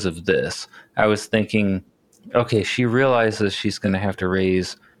because of this. I was thinking, okay, she realizes she's going to have to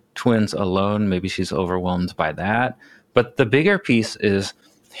raise twins alone. Maybe she's overwhelmed by that. But the bigger piece is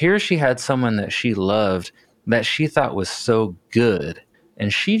here she had someone that she loved that she thought was so good.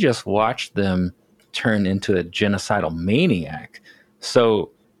 And she just watched them turn into a genocidal maniac.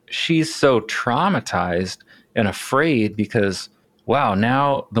 So she's so traumatized and afraid because wow,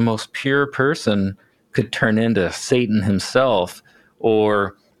 now the most pure person could turn into Satan himself,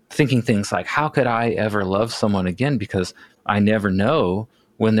 or thinking things like, how could I ever love someone again? Because I never know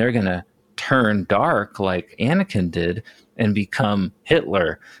when they're going to turn dark like Anakin did and become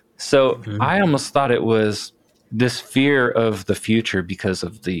Hitler. So I almost thought it was this fear of the future because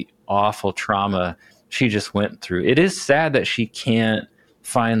of the awful trauma she just went through. It is sad that she can't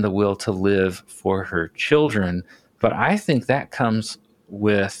find the will to live for her children, but I think that comes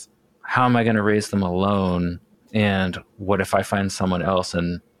with, how am I going to raise them alone? And what if I find someone else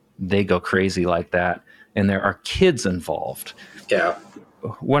and they go crazy like that and there are kids involved? Yeah.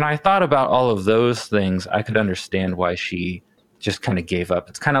 When I thought about all of those things, I could understand why she just kind of gave up.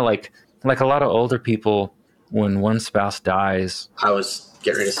 It's kind of like a lot of older people, when one spouse dies, I was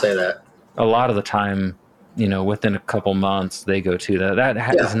getting ready to say that. a lot of the time, within a couple months, they go to that.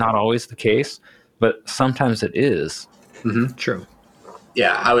 That is not always the case, but sometimes it is. Mm-hmm. True.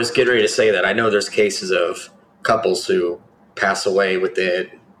 Yeah, I was getting ready to say that. I know there's cases of couples who pass away within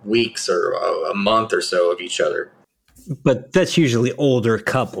weeks or a month or so of each other. But that's usually older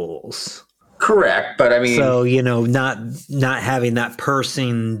couples. Correct, but I mean, so not having that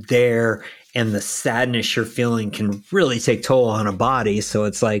person there, and the sadness you're feeling can really take toll on a body. So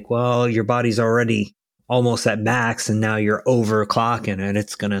it's like, well, your body's already almost at max, and now you're overclocking it.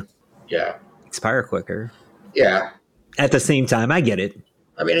 It's gonna expire quicker. Yeah. At the same time, I get it.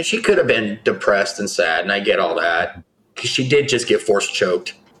 I mean, she could have been depressed and sad, and I get all that, because she did just get force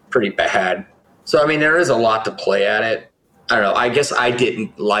choked pretty bad. So I mean, there is a lot to play at it. I don't know. I guess I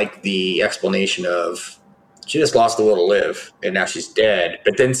didn't like the explanation of, she just lost the will to live and now she's dead.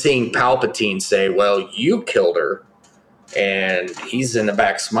 But then seeing Palpatine say, well, you killed her, and he's in the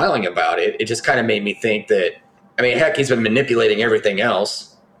back smiling about it, it just kind of made me think that, I mean, heck, he's been manipulating everything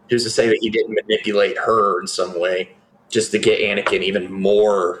else. Who's to say that he didn't manipulate her in some way just to get Anakin even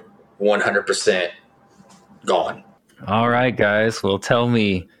more 100% gone? All right, guys. Well, tell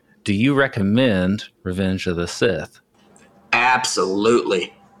me, do you recommend Revenge of the Sith?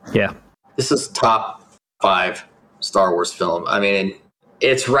 Absolutely. Yeah. This is top 5 Star Wars film. I mean,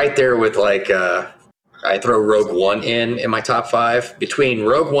 it's right there with I throw Rogue One in my top 5. Between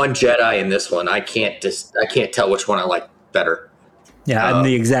Rogue One, Jedi, and this one, I can't tell which one I like better. Yeah, I'm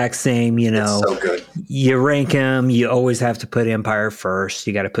the exact same. It's so good. You rank them. You always have to put Empire first.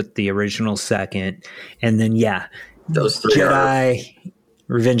 You got to put the original second, and then those 3 Jedi,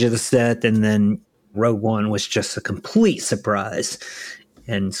 Revenge of the Sith, and then Rogue One was just a complete surprise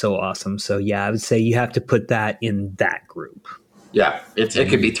and so awesome. So I would say you have to put that in that group. Yeah, it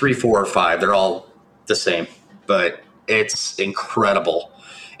could be 3, 4, or 5. They're all the same, but it's incredible.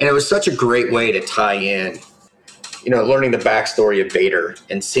 And it was such a great way to tie in, learning the backstory of Vader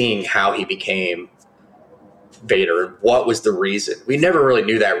and seeing how he became Vader. What was the reason? We never really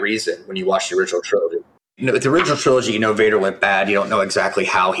knew that reason when you watch the original trilogy. With the original trilogy, Vader went bad. You don't know exactly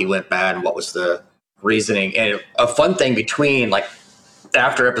how he went bad and what was the reasoning. And a fun thing between,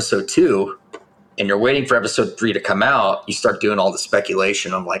 after episode 2 and you're waiting for episode 3 to come out, you start doing all the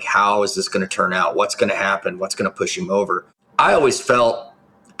speculation of how is this going to turn out? What's going to happen? What's going to push him over? I always felt,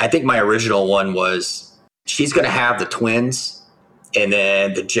 I think my original one was, she's going to have the twins, and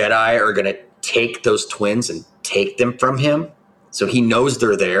then the Jedi are going to take those twins and take them from him. So he knows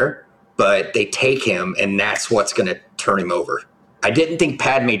they're there, but they take him, and that's what's going to turn him over. I didn't think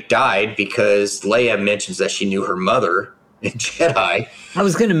Padme died because Leia mentions that she knew her mother in Jedi. I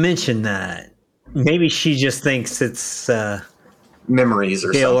was going to mention that. Maybe she just thinks it's memories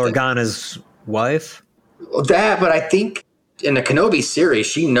or Bail something. Organa's wife. That, but I think in the Kenobi series,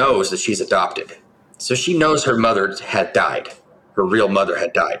 she knows that she's adopted. So she knows her mother had died. Her real mother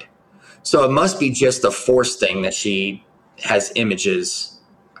had died. So it must be just a Force thing that she has images.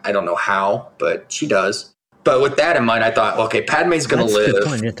 I don't know how, but she does. But with that in mind, I thought, okay, Padme's going to live. That's a good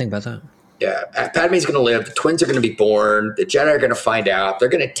point. I didn't think about that. Yeah, Padme's going to live. The twins are going to be born. The Jedi are going to find out. They're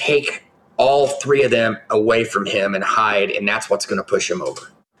going to take all 3 of them away from him and hide, and that's what's going to push him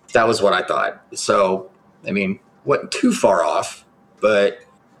over. That was what I thought. So, I mean, wasn't too far off, but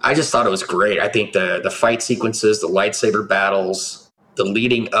I just thought it was great. I think the fight sequences, the lightsaber battles, the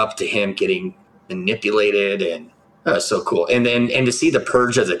leading up to him getting manipulated, and that was so cool. And to see the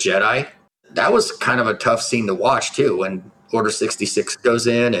purge of the Jedi, that was kind of a tough scene to watch too, when Order 66 goes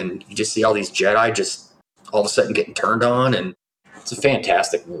in and you just see all these Jedi just all of a sudden getting turned on, and it's a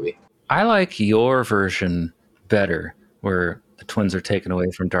fantastic movie. I like your version better, where the twins are taken away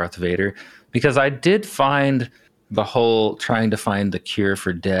from Darth Vader, because I did find the whole trying to find the cure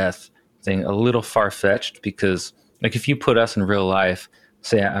for death thing a little far-fetched, because if you put us in real life,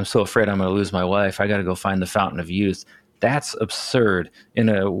 say I'm so afraid I'm going to lose my wife, I got to go find the fountain of youth. That's absurd. In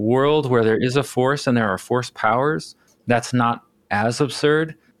a world where there is a force and there are force powers, that's not as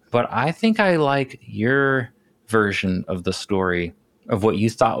absurd. But I think I like your version of the story of what you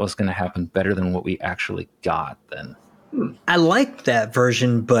thought was going to happen better than what we actually got then. I like that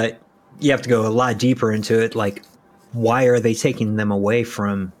version, but you have to go a lot deeper into it. Like, why are they taking them away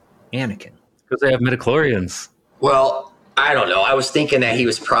from Anakin? Because they have midichlorians. Well, I don't know. I was thinking that he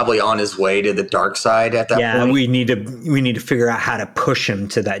was probably on his way to the dark side at that point. Yeah, we need to figure out how to push him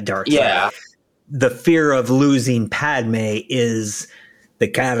to that dark side. Yeah. The fear of losing Padme is the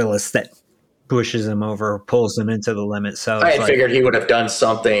catalyst that pushes him over, pulls him into the limit. So I had figured he would have done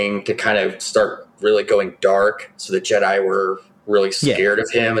something to kind of start really going dark, so the Jedi were really scared of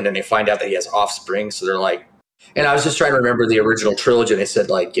him, and then they find out that he has offspring, so they're like, and I was just trying to remember the original trilogy, and they said,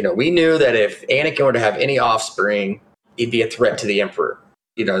 like, we knew that if Anakin were to have any offspring, he'd be a threat to the Emperor.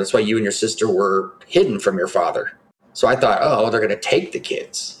 That's why you and your sister were hidden from your father. So I thought, they're going to take the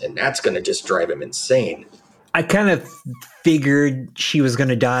kids, and that's going to just drive him insane. I kind of figured she was going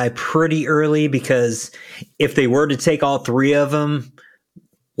to die pretty early, because if they were to take all three of them,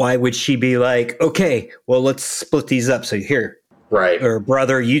 why would she be like, okay, well, let's split these up. So here, right. Or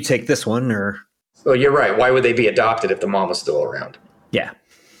brother, you take this one, or. Well, you're right. Why would they be adopted if the mom was still around? Yeah.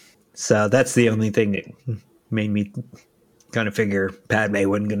 So that's the only thing that made me kind of figure Padme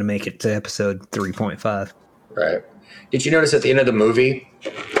wasn't going to make it to episode 3.5. Right. Did you notice at the end of the movie,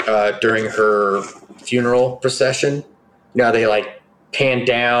 during her funeral procession, they like pan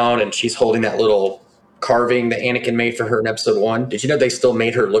down and she's holding that little carving that Anakin made for her in episode 1? Did you know they still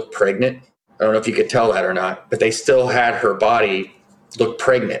made her look pregnant? I don't know if you could tell that or not, but they still had her body look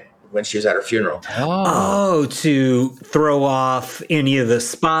pregnant when she was at her funeral. Oh, to throw off any of the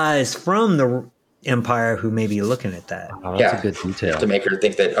spies from the Empire who may be looking at that. Oh, that's a good detail. To make her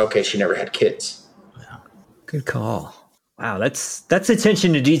think that, okay, she never had kids. Good call. Wow, that's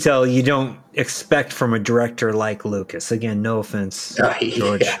attention to detail you don't expect from a director like Lucas. Again, no offense,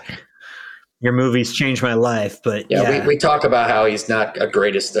 George. Yeah. Your movies changed my life, but we talk about how he's not a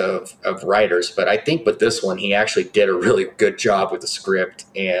greatest of writers, but I think with this one, he actually did a really good job with the script,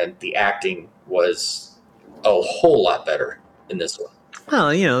 and the acting was a whole lot better in this one. Well,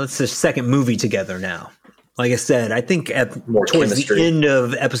 it's the second movie together now. Like I said, I think towards the end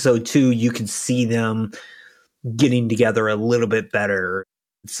of episode 2, you could see them getting together a little bit better.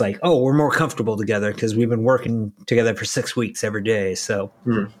 It's like, we're more comfortable together because we've been working together for 6 weeks every day. So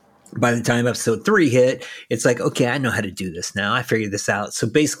by the time episode 3 hit, it's like, okay, I know how to do this now. I figured this out. So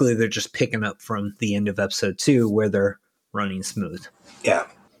basically they're just picking up from the end of episode 2 where they're running smooth. Yeah.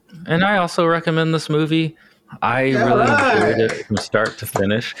 And I also recommend this movie. I really enjoyed it from start to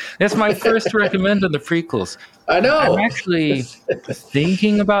finish. It's my first recommend of the prequels. I know. I'm actually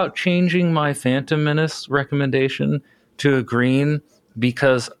thinking about changing my Phantom Menace recommendation to a green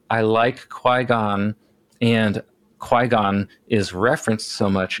because I like Qui-Gon, and Qui-Gon is referenced so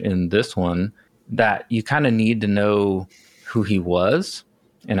much in this one that you kind of need to know who he was.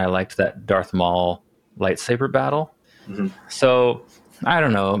 And I liked that Darth Maul lightsaber battle. Mm-hmm. So, I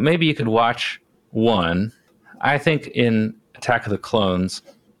don't know. Maybe you could watch one. I think in Attack of the Clones,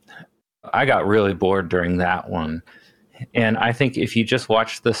 I got really bored during that one. And I think if you just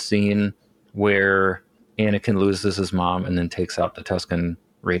watch the scene where Anakin loses his mom and then takes out the Tusken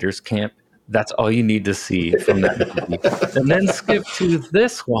Raiders camp, that's all you need to see from that movie. And then skip to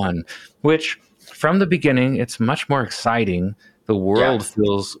this one, which from the beginning, it's much more exciting. The world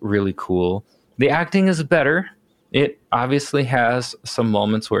feels really cool. The acting is better. It obviously has some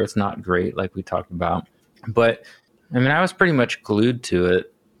moments where it's not great, like we talked about. But, I was pretty much glued to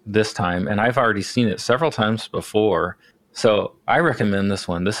it this time, and I've already seen it several times before. So I recommend this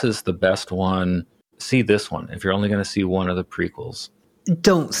one. This is the best one. See this one if you're only going to see one of the prequels.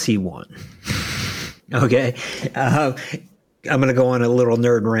 Don't see one. Okay. I'm going to go on a little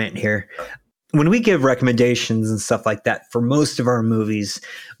nerd rant here. When we give recommendations and stuff like that for most of our movies,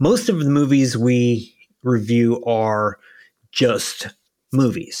 most of the movies we review are just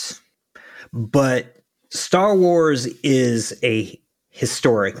movies. But Star Wars is a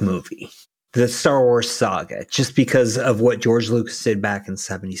historic movie, the Star Wars saga, just because of what George Lucas did back in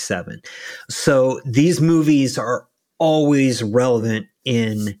 1977. So these movies are always relevant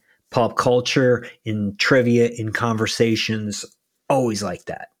in pop culture, in trivia, in conversations, always like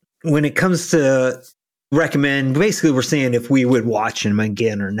that. When it comes to recommend, basically we're saying if we would watch them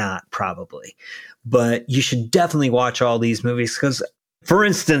again or not, probably. But you should definitely watch all these movies because, for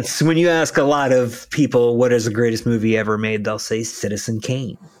instance, when you ask a lot of people what is the greatest movie ever made, they'll say Citizen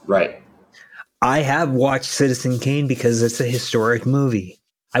Kane. Right. I have watched Citizen Kane because it's a historic movie.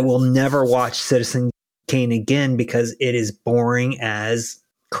 I will never watch Citizen Kane again because it is boring as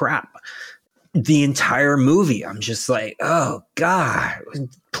crap. The entire movie, I'm just like, oh God,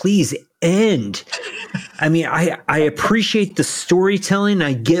 please end. I mean, I appreciate the storytelling.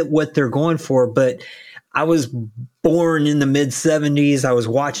 I get what they're going for, but I was born in the mid 70s. I was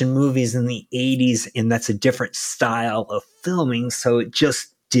watching movies in the 80s, and that's a different style of filming. So it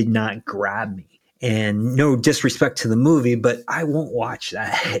just did not grab me. And no disrespect to the movie, but I won't watch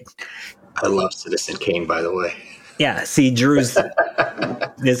that. I love Citizen Kane, by the way. Yeah, see, Drew's.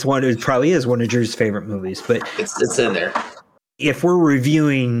 It probably is one of Drew's favorite movies, but it's in there. If we're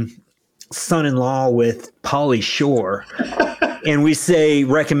reviewing Son-in-Law with Pauly Shore, and we say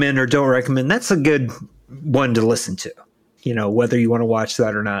recommend or don't recommend, that's a good one to listen to. You know, whether you want to watch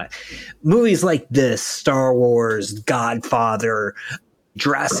that or not. Movies like this, Star Wars, Godfather,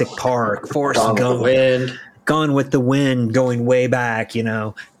 Jurassic Park, Forrest Gump, Gone with the Wind, going way back, you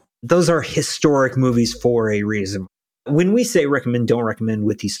know. Those are historic movies for a reason. When we say recommend, don't recommend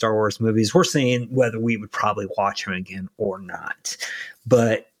with these Star Wars movies, we're saying whether we would probably watch them again or not.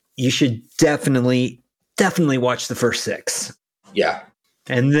 But you should definitely watch the first 6. Yeah.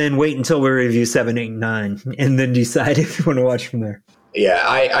 And then wait until we review 7, 8, 9, and then decide if you want to watch from there. Yeah,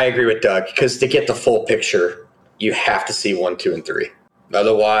 I agree with Doug, because to get the full picture, you have to see 1, 2, and 3.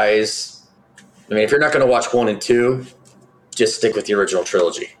 Otherwise, I mean, if you're not going to watch 1 and 2, just stick with the original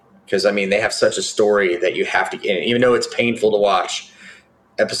trilogy. Because, I mean, they have such a story that you have to get in. Even though it's painful to watch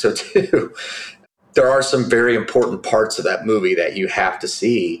episode 2, there are some very important parts of that movie that you have to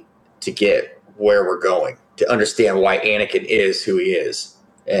see to get where we're going, to understand why Anakin is who he is.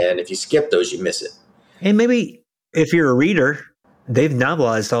 And if you skip those, you miss it. And maybe if you're a reader, they've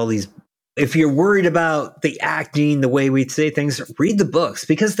novelized all these. If you're worried about the acting, the way we say things, read the books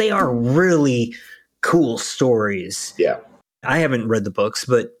because they are really cool stories. Yeah. I haven't read the books,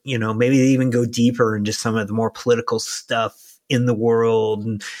 but, you know, maybe they even go deeper into some of the more political stuff in the world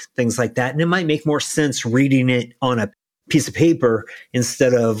and things like that. And it might make more sense reading it on a piece of paper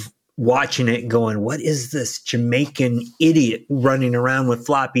instead of watching it going, what is this Jamaican idiot running around with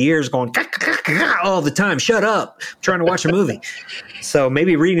floppy ears going all the time? Shut up. I'm trying to watch a movie. So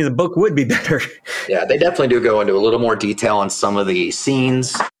maybe reading the book would be better. Yeah, they definitely do go into a little more detail on some of the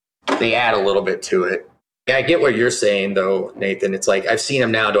scenes. They add a little bit to it. Yeah, I get what you're saying, though, Nathan. It's like, I've seen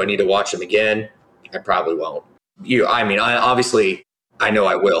them now. Do I need to watch them again? I probably won't. Obviously, I know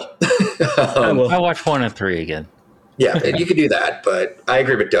I will. I'll watch 1 and 3 again. Yeah, and you could do that, but I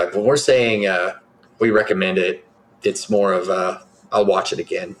agree with Doug. When we're saying we recommend it, it's more of I'll watch it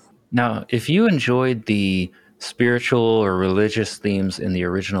again. Now, if you enjoyed the spiritual or religious themes in the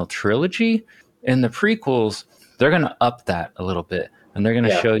original trilogy, in the prequels, they're going to up that a little bit. And they're going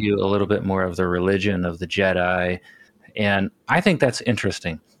to show you a little bit more of the religion of the Jedi. And I think that's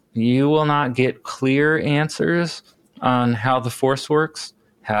interesting. You will not get clear answers on how the Force works,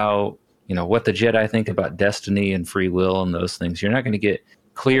 how, you know, what the Jedi think about destiny and free will and those things. You're not going to get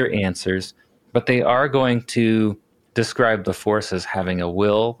clear answers, but they are going to describe the Force as having a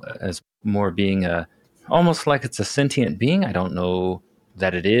will, as more being almost like it's a sentient being. I don't know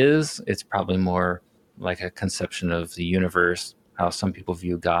that it is. It's probably more like a conception of the universe, how some people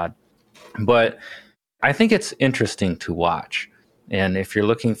view God. But I think it's interesting to watch. And if you're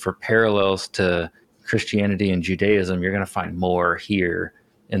looking for parallels to Christianity and Judaism, you're going to find more here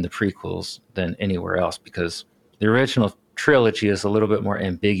in the prequels than anywhere else, because the original trilogy is a little bit more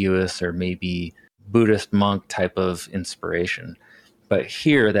ambiguous, or maybe Buddhist monk type of inspiration. But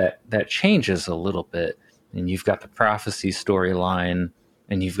here that changes a little bit. And you've got the prophecy storyline,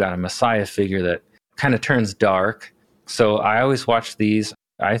 and you've got a Messiah figure that kind of turns dark. So I always watch these.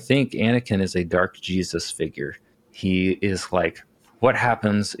 I think Anakin is a dark Jesus figure. He is like, what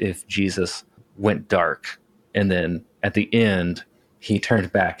happens if Jesus went dark? And then at the end, he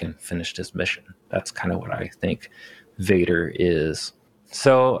turned back and finished his mission. That's kind of what I think Vader is.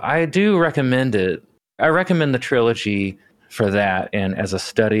 So I do recommend it. I recommend the trilogy for that, and as a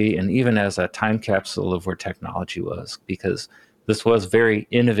study, and even as a time capsule of where technology was, because this was very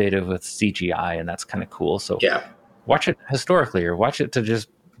innovative with CGI, and that's kind of cool. So yeah. Watch it historically, or watch it to just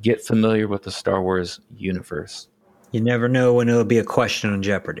get familiar with the Star Wars universe. You never know when it'll be a question on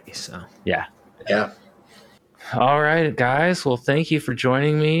Jeopardy. So yeah. All right, guys. Well, thank you for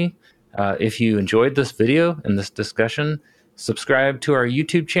joining me. If you enjoyed this video and this discussion, subscribe to our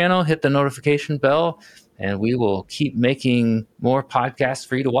YouTube channel, hit the notification bell, and we will keep making more podcasts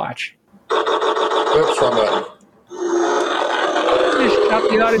for you to watch. Oops, wrong button. You just shot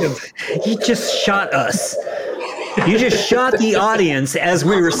the audience. You just shot us. You just shot the audience as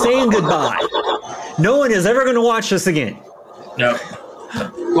we were saying goodbye. No one is ever going to watch this again. No.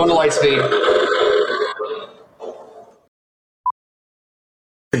 Go to light speed.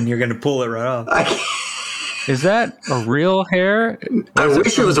 And you're going to pull it right off. Is that a real hair? I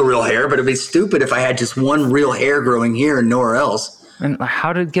wish it was a real hair, but it'd be stupid if I had just one real hair growing here and nowhere else. And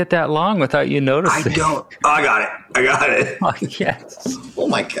how did it get that long without you noticing? I don't. Oh, I got it. Oh, yes. Oh,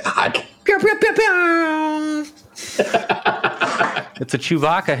 my God. Pew, pew, pew, pew. It's a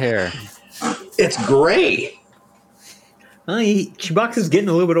Chewbacca hair. It's gray. Chewbacca's getting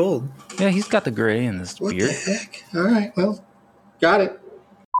a little bit old. Yeah, he's got the gray in his What beard. the heck? All right, well, got it.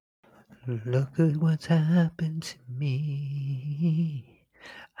 Look at what's happened to me.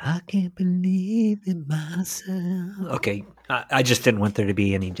 I can't believe it myself. Okay, I just didn't want there to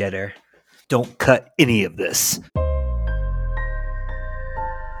be any dead air. Don't cut any of this.